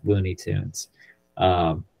Bros., Looney Tunes, you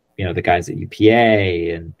know, the guys at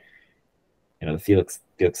UPA, and you know, Felix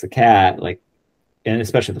the Cat, like, and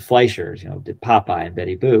especially the Fleischers, you know, did Popeye and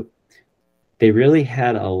Betty Boop. They really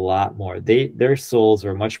had a lot more. Their souls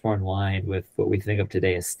are much more in line with what we think of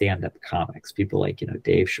today as stand-up comics. People like, you know,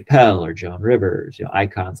 Dave Chappelle or Joan Rivers, you know,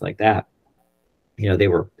 icons like that. You know, they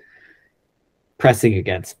were pressing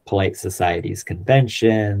against polite society's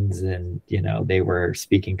conventions, and you know, they were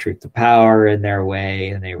speaking truth to power in their way,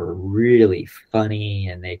 and they were really funny,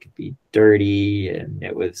 and they could be dirty, and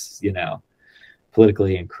it was, you know,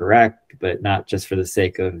 politically incorrect, but not just for the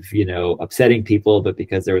sake of, you know, upsetting people, but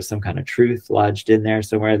because there was some kind of truth lodged in there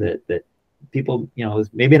somewhere that people, you know,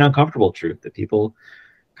 maybe an uncomfortable truth that people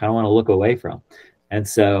kind of want to look away from. And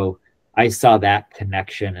so I saw that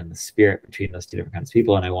connection and the spirit between those two different kinds of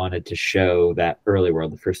people, and I wanted to show that early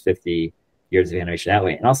world, the first 50 years of animation that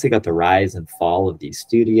way. And also got the rise and fall of these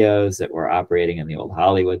studios that were operating in the old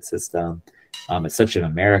Hollywood system. It's such an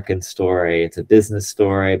American story. It's a business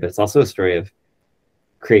story, but it's also a story of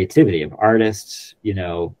creativity, of artists, you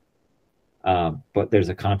know, but there's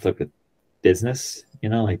a conflict with business, you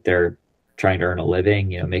know, like they're trying to earn a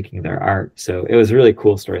living, you know, making their art. So it was a really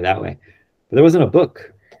cool story that way. But there wasn't a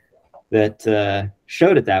book that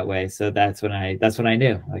showed it that way. So that's when I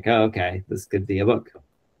knew, like, oh, okay, this could be a book.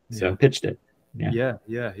 So I pitched it. Yeah.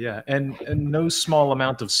 And no small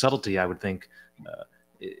amount of subtlety, I would think,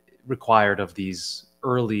 required of these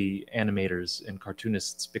early animators and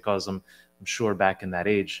cartoonists, because I'm sure back in that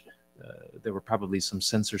age, there were probably some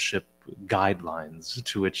censorship guidelines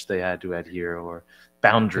to which they had to adhere, or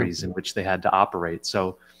boundaries in which they had to operate.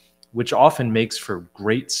 So, which often makes for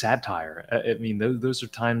great satire. I mean, those are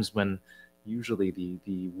times when usually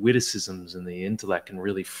the witticisms and the intellect can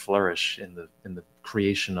really flourish in the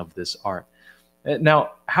creation of this art.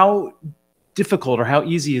 Now, how difficult or how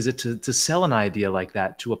easy is it to sell an idea like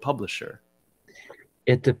that to a publisher?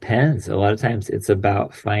 It depends. A lot of times it's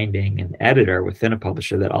about finding an editor within a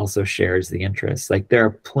publisher that also shares the interests. Like there are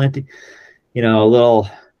plenty, you know, a little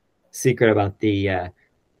secret about the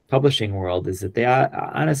publishing world is that they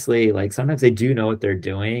honestly, like sometimes they do know what they're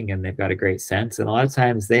doing and they've got a great sense. And a lot of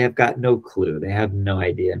times they have got no clue. They have no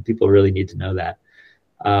idea. And people really need to know that.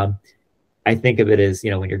 I think of it as, you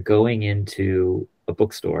know, when you're going into a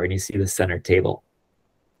bookstore and you see the center table,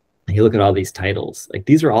 and you look at all these titles, like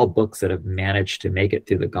these are all books that have managed to make it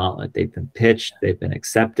through the gauntlet. They've been pitched, they've been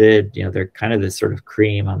accepted, you know, they're kind of this sort of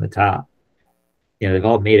cream on the top. You know, they've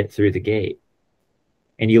all made it through the gate.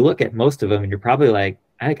 And you look at most of them and you're probably like,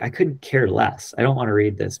 I couldn't care less. I don't want to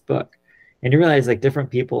read this book. And you realize like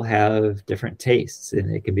different people have different tastes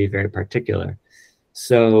and it can be very particular.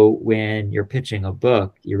 So when you're pitching a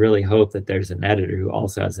book, you really hope that there's an editor who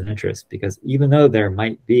also has an interest, because even though there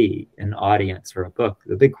might be an audience for a book,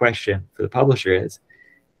 the big question for the publisher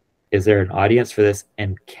is there an audience for this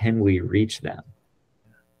and can we reach them?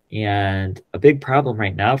 And a big problem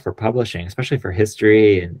right now for publishing, especially for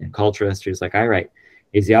history and cultural histories like I write,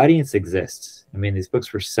 is the audience exists. I mean, these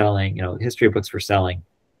books were selling, you know, history books were selling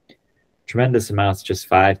tremendous amounts just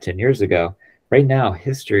 5-10 years ago. Right now,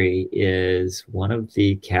 history is one of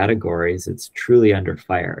the categories that's truly under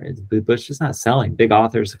fire. It's just not selling. Big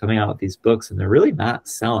authors are coming out with these books, and they're really not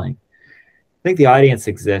selling. I think the audience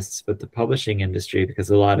exists, but the publishing industry, because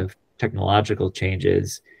of a lot of technological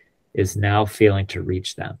changes, is now failing to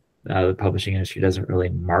reach them. The publishing industry doesn't really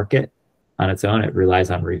market on its own. It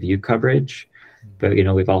relies on review coverage. But, you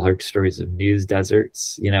know, we've all heard stories of news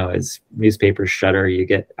deserts. You know, as newspapers shutter, you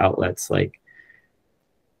get outlets like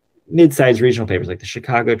mid-sized regional papers like the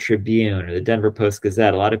Chicago Tribune or the Denver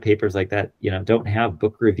Post-Gazette. A lot of papers like that, you know, don't have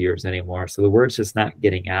book reviewers anymore. So the word's just not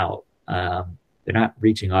getting out. They're not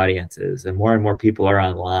reaching audiences, and more people are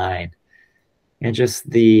online. And just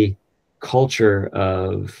the culture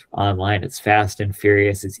of online, it's fast and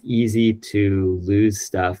furious. It's easy to lose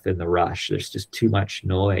stuff in the rush. There's just too much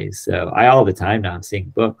noise. So all the time now I'm seeing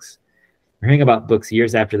books. I'm hearing about books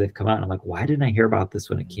years after they've come out. And I'm like, why didn't I hear about this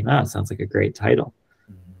when it came out? It sounds like a great title.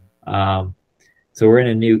 So we're in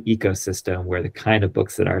a new ecosystem where the kind of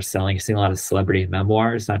books that are selling, you're seeing a lot of celebrity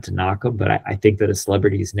memoirs, not to knock them, but I think that a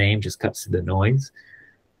celebrity's name just cuts through the noise.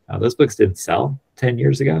 Those books didn't sell 10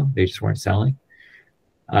 years ago. They just weren't selling.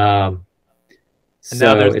 And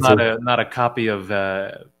now there's not a copy of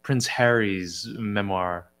Prince Harry's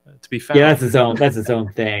memoir to be found. Yeah, that's its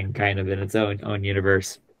own thing, kind of in its own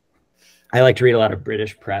universe. I like to read a lot of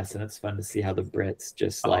British press, and it's fun to see how the Brits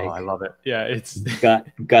just like. Oh, I love it. Yeah, it's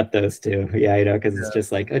got those too. Yeah, you know, because it's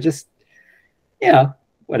just like you know,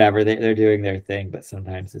 whatever they're doing their thing, but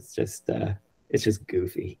sometimes it's just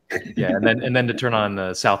goofy. Yeah, and then to turn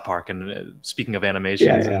on South Park, and speaking of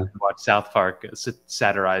animations, watch South Park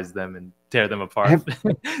satirize them and tear them apart.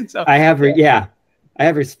 I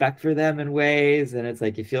have respect for them in ways, and it's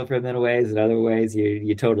like you feel for them in ways, and other ways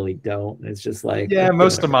you totally don't. And it's just like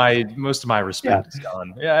most of my respect is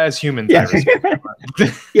gone. Yeah, as humans, I respect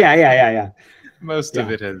them. yeah. Most of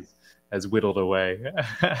it has whittled away.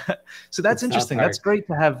 So that's interesting. That's great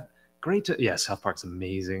to have. South Park's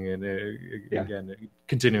amazing, and again,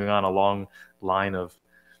 continuing on a long line of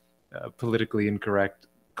politically incorrect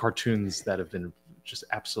cartoons that have been just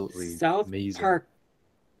absolutely amazing. South Park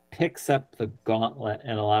picks up the gauntlet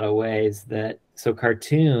in a lot of ways. So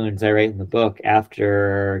cartoons, I write in the book,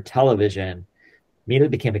 after television immediately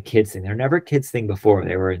became a kids thing. They were never a kids thing before.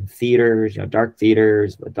 They were in theaters, you know, dark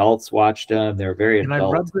theaters. Adults watched them. They were very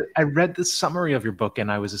adult. I read the summary of your book,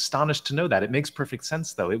 and I was astonished to know that. It makes perfect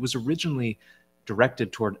sense, though. It was originally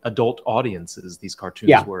directed toward adult audiences, these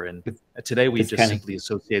cartoons were. And today we just simply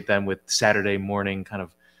associate them with Saturday morning kind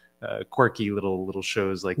of quirky little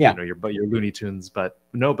shows like you know your Looney Tunes, but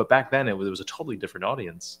back then it was a totally different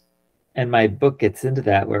audience. and my book gets into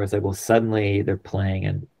that where it's like, well, suddenly they're playing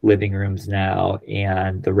in living rooms now,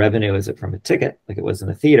 and the revenue isn't from a ticket like it was in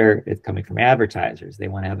the theater. It's coming from advertisers. They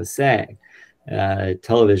want to have a say.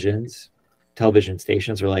 Television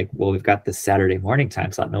stations were like, well, we've got this Saturday morning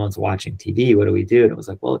time slot. No one's watching TV. What do we do? And it was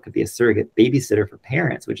like, well, it could be a surrogate babysitter for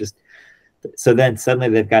parents, which is so then suddenly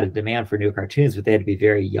they've got a demand for new cartoons, but they had to be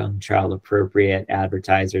very young, child appropriate.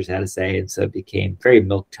 Advertisers had to say, and so it became very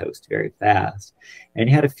milquetoast very fast. And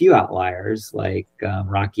you had a few outliers like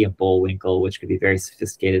Rocky and Bullwinkle, which could be very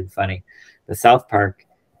sophisticated and funny. The South Park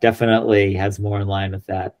definitely has more in line with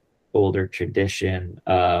that older tradition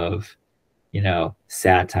of, you know,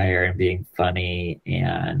 satire and being funny.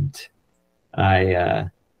 And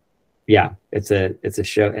yeah, it's a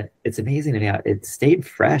show, and it's amazing to me how it stayed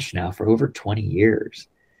fresh now for over 20 years.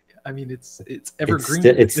 I mean, it's evergreen.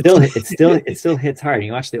 It still hits hard.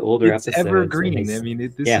 You watch the older it's episodes. Evergreen. I mean,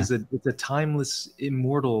 it's a timeless,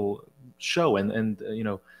 immortal show. And you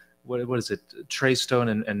know, what is it? Trey Stone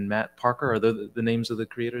and Matt Parker are the names of the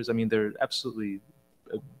creators. I mean, they're absolutely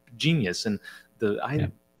genius, and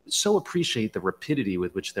I so appreciate the rapidity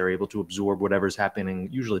with which they're able to absorb whatever's happening,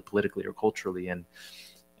 usually politically or culturally, and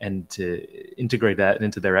to integrate that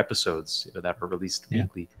into their episodes, you know, that are released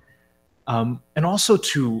weekly. And also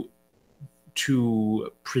to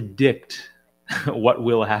predict what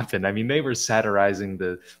will happen. I mean, they were satirizing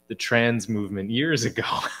the trans movement years ago,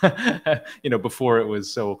 you know, before it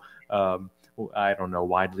was so, I don't know,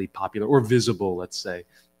 widely popular or visible, let's say,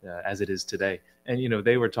 as it is today. And, you know,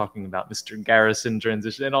 they were talking about Mr. Garrison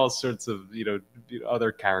transition and all sorts of, you know,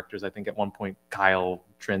 other characters. I think at one point, Kyle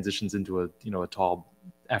transitions into a tall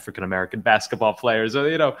African-American basketball player. So,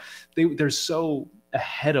 you know, they're so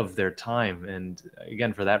ahead of their time. And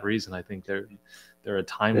again, for that reason, I think they're a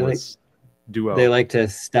timeless duo. They like to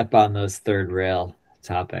step on those third rail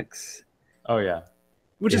topics. Oh yeah.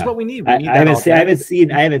 Which is what we need. I haven't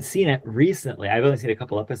seen it recently. I've only seen a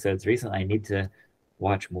couple episodes recently. I need to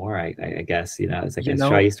watch more, I guess. You know, it's like a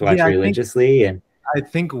show I used to watch religiously. And I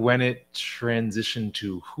think when it transitioned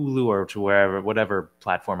to Hulu or to whatever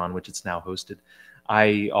platform on which it's now hosted,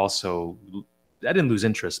 I didn't lose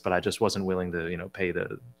interest, but I just wasn't willing to, you know, pay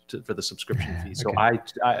for the subscription fee. So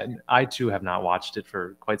I too have not watched it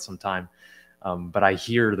for quite some time, but I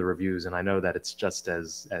hear the reviews and I know that it's just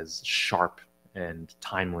as sharp and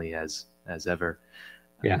timely as ever.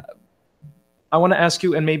 Yeah. I want to ask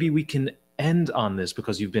you, and maybe we can end on this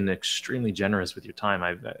because you've been extremely generous with your time.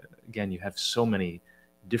 Again, you have so many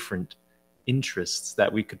different interests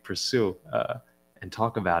that we could pursue and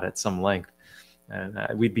talk about at some length. And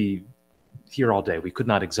we'd be here all day. We could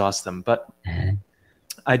not exhaust them. But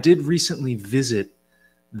I did recently visit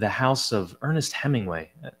the house of Ernest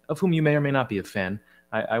Hemingway, of whom you may or may not be a fan.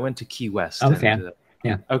 I went to Key West. I'm a fan.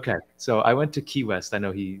 Yeah. Okay. So I went to Key West. I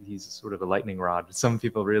know he's sort of a lightning rod. Some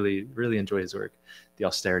people really, really enjoy his work, the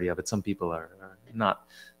austerity of it. Some people are not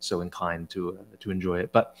so inclined to enjoy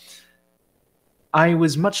it. But I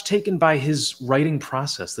was much taken by his writing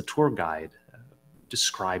process. The tour guide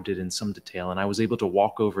described it in some detail, and I was able to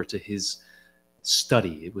walk over to his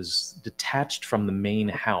study. It was detached from the main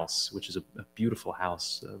house, which is a beautiful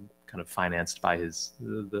house, kind of financed by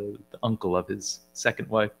the uncle of his second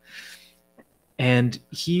wife. And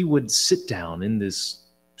he would sit down in this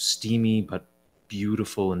steamy but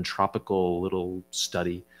beautiful and tropical little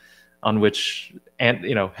study, on which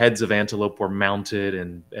heads of antelope were mounted,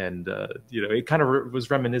 and it kind of was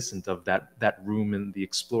reminiscent of that room in the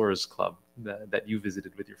Explorers Club that you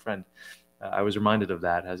visited with your friend. I was reminded of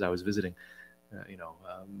that as I was visiting.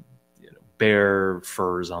 Bear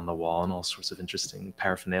furs on the wall and all sorts of interesting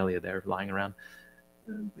paraphernalia there lying around.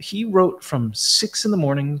 He wrote from 6 in the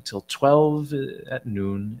morning till 12 at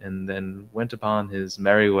noon, and then went upon his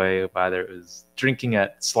merry way of either it was drinking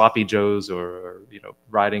at Sloppy Joe's or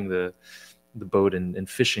riding the boat and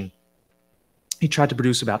fishing. He tried to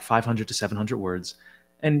produce about 500 to 700 words,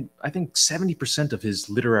 and I think 70% of his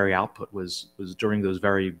literary output was during those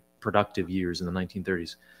very productive years in the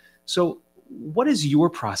 1930s. So what is your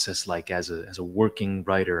process like as a working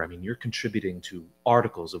writer? I mean, you're contributing to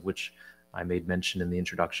articles of which I made mention in the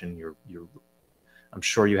introduction. I'm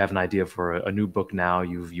sure you have an idea for a new book now.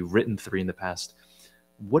 You've written 3 in the past.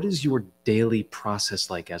 What is your daily process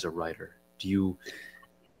like as a writer? Do you,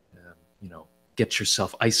 get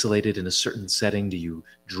yourself isolated in a certain setting? Do you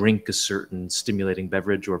drink a certain stimulating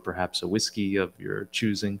beverage, or perhaps a whiskey of your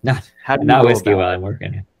choosing? Not whiskey while I'm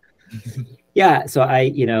working. Yeah, so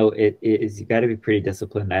you got to be pretty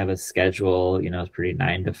disciplined. I have a schedule. It's pretty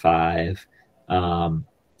 9 to 5.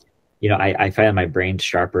 I find my brain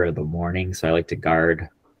sharper in the morning, so I like to guard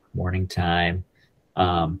morning time.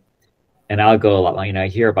 And and I'll go a lot. I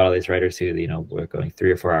hear about all these writers who, we're going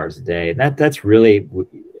 3 or 4 hours a day, and that's really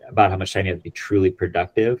about how much time you have to be truly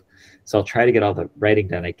productive. So I'll try to get all the writing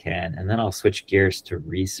done I can, and then I'll switch gears to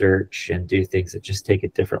research and do things that just take a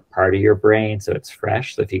different part of your brain so it's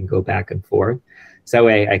fresh. So if you can go back and forth, so that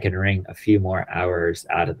way I can wring a few more hours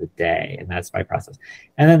out of the day, and that's my process.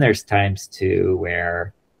 And then there's times too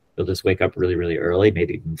where you'll just wake up really, really early,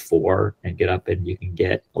 maybe even 4, and get up and you can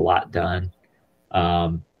get a lot done.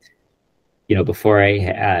 Before I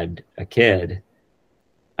had a kid,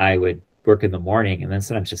 I would work in the morning and then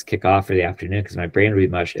sometimes just kick off for the afternoon because my brain would be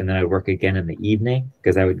mush. And then I'd work again in the evening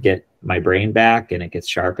because I would get my brain back and it gets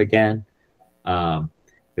sharp again.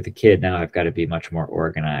 With the kid now, I've got to be much more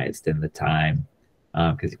organized in the time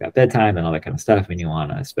because you've got bedtime and all that kind of stuff, and you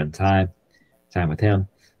want to spend time with him.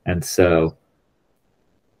 And so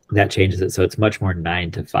that changes it. So it's much more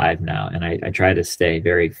 9 to 5 now. And I try to stay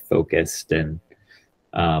very focused and,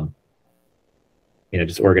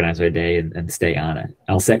 just organize my day and stay on it.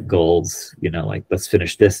 I'll set goals, like let's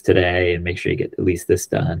finish this today and make sure you get at least this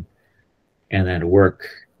done, and then work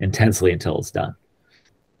intensely until it's done.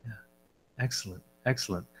 Yeah. Excellent.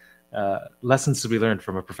 Excellent. Lessons to be learned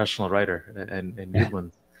from a professional writer and good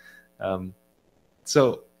ones.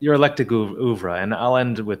 So your eclectic oeuvre, and I'll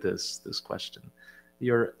end with this question.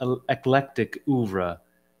 Your eclectic oeuvre,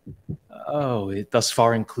 it thus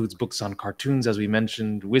far includes books on cartoons, as we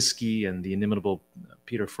mentioned, whiskey, and the inimitable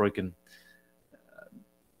Peter Freuchen.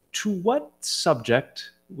 To what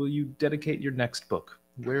subject will you dedicate your next book?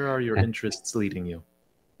 Where are your interests leading you?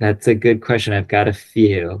 That's a good question. I've got a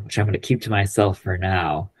few, which I'm going to keep to myself for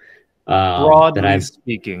now. Broadly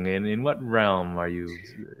speaking, in what realm are you?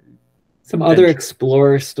 Some other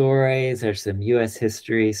explorer stories. There's some U.S.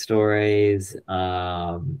 history stories.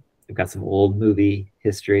 I've got some old movie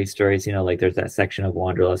history stories. Like there's that section of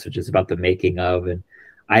Wanderlust, which is about the making of, and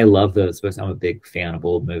I love those books. I'm a big fan of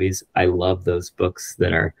old movies. I love those books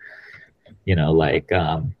that are, like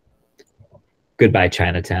Goodbye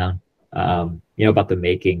Chinatown. About the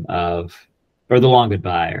making of, or The Long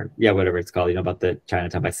Goodbye, or whatever it's called. About the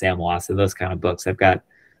Chinatown by Sam Wasson. Those kind of books. I've got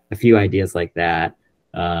a few ideas like that.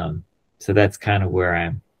 So that's kind of where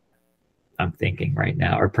I'm thinking right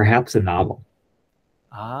now, or perhaps a novel.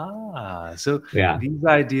 So these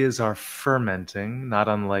ideas are fermenting, not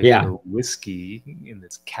unlike the whiskey in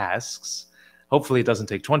its casks. Hopefully it doesn't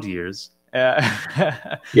take 20 years.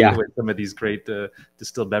 The way some of these great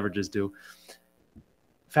distilled beverages do.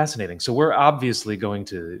 Fascinating. So we're obviously going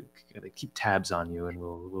to keep tabs on you, and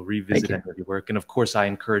we'll revisit any of your work. And of course, I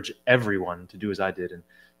encourage everyone to do as I did and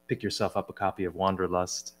pick yourself up a copy of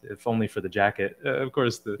Wanderlust, if only for the jacket. Of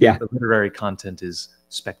course, the literary content is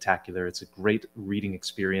spectacular. It's a great reading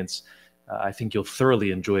experience. I think you'll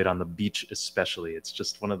thoroughly enjoy it on the beach, especially. It's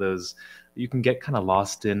just one of those you can get kind of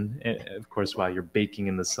lost in. Of course, while you're baking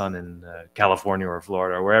in the sun in California or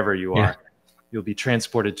Florida or wherever you are, you'll be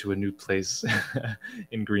transported to a new place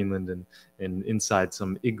in Greenland and inside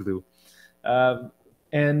some igloo.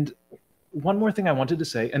 And one more thing I wanted to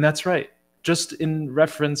say, and that's right. Just in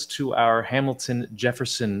reference to our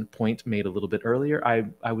Hamilton-Jefferson point made a little bit earlier,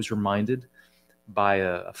 I was reminded by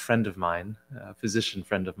a friend of mine, a physician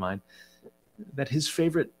friend of mine, that his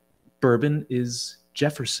favorite bourbon is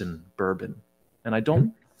Jefferson bourbon. And I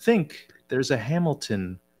don't think there's a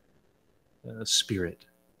Hamilton spirit.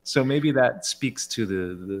 So maybe that speaks to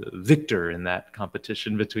the victor in that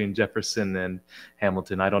competition between Jefferson and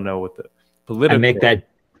Hamilton. I don't know what the political...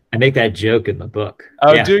 I make that joke in the book.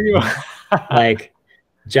 Oh, do you? Like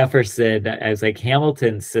Jefferson, I was like,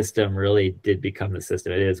 Hamilton's system really did become the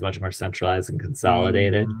system. It is much more centralized and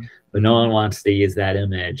consolidated, but no one wants to use that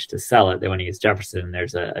image to sell it. They want to use Jefferson.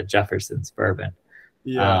 There's a Jefferson's bourbon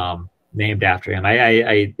named after him.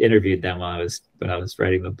 I interviewed them when I was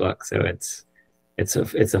writing the book, so it's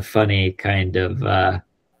a funny kind of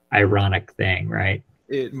ironic thing, right?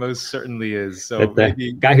 It most certainly is. So but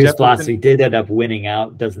the guy whose philosophy did end up winning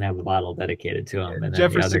out doesn't have the bottle dedicated to him. And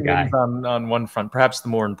Jefferson the other guy on one front, perhaps the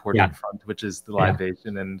more important front, which is the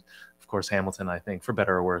libation. And of course, Hamilton, I think, for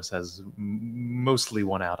better or worse, has mostly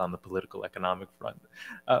won out on the political economic front.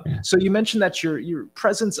 So you mentioned that your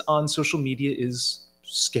presence on social media is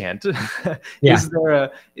scant. Is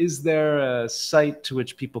there a site to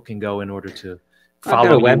which people can go in order to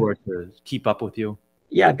follow you or to keep up with you?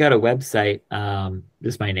 Yeah, I've got a website,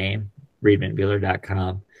 just my name,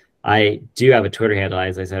 reidmitenbuler.com. I do have a Twitter handle,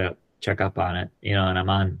 as I said, check up on it, and I'm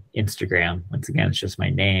on Instagram. Once again, it's just my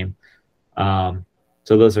name. So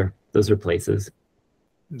those are places.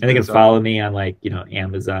 And they can follow me on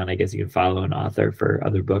Amazon. I guess you can follow an author for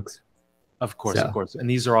other books. Of course. And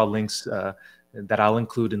these are all links that I'll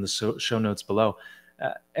include in the show notes below.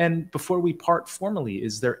 And before we part formally,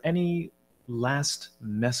 is there any last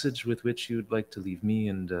message with which you'd like to leave me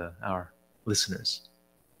and our listeners?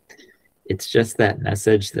 It's just that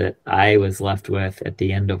message that I was left with at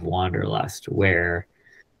the end of Wanderlust, where,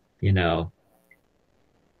 you know,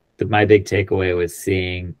 my big takeaway was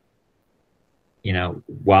seeing, you know,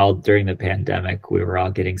 while during the pandemic, we were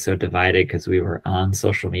all getting so divided because we were on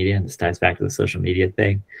social media, and this ties back to the social media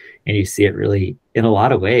thing. And you see it really, in a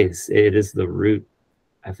lot of ways, it is the root,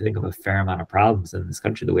 I think, of a fair amount of problems in this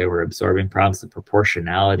country. The way we're absorbing problems, the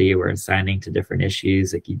proportionality we're assigning to different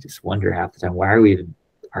issues. Like, you just wonder half the time, why are we even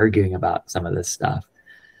arguing about some of this stuff?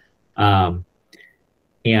 And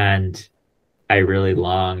I really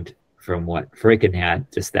longed from what Freuchen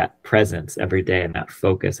had, just that presence every day and that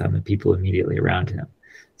focus on the people immediately around him.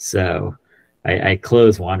 So I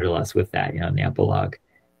close Wanderlust with that, you know, in the epilogue.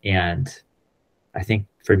 And I think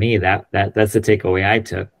for me, that's the takeaway I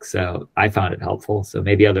took. So I found it helpful. So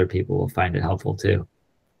maybe other people will find it helpful too.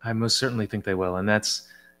 I most certainly think they will. And that's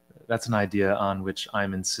an idea on which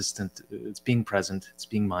I'm insistent. It's being present, it's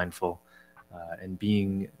being mindful, and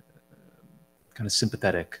being kind of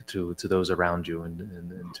sympathetic to those around you,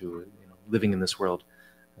 and to, you know, living in this world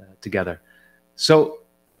together. So,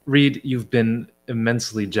 Reid, you've been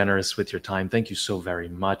immensely generous with your time. Thank you so very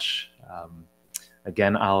much.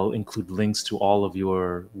 Again, I'll include links to all of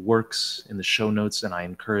your works in the show notes, and I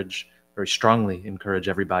very strongly encourage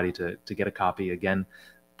everybody to get a copy. Again,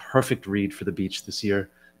 perfect read for the beach this year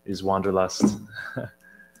is Wanderlust.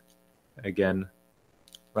 Again,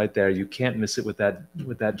 right there, you can't miss it with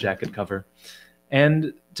that jacket cover.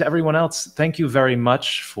 And to everyone else, thank you very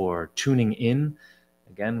much for tuning in.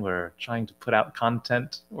 Again, we're trying to put out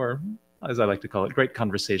content, or as I like to call it, great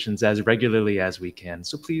conversations, as regularly as we can.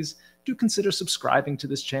 So please do consider subscribing to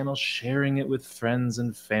this channel, sharing it with friends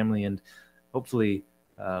and family, and hopefully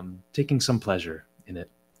taking some pleasure in it.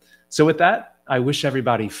 So with that, I wish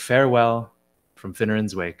everybody farewell from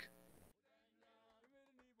Finneran's Wake.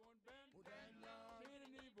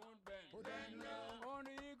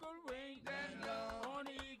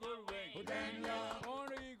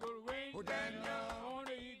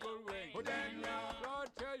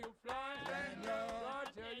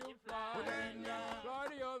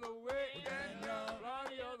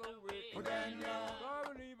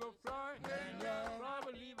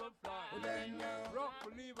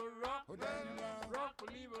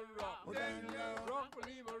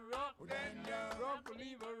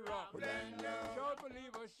 Shout,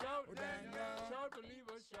 believer, shout, shout,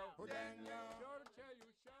 believer, shout.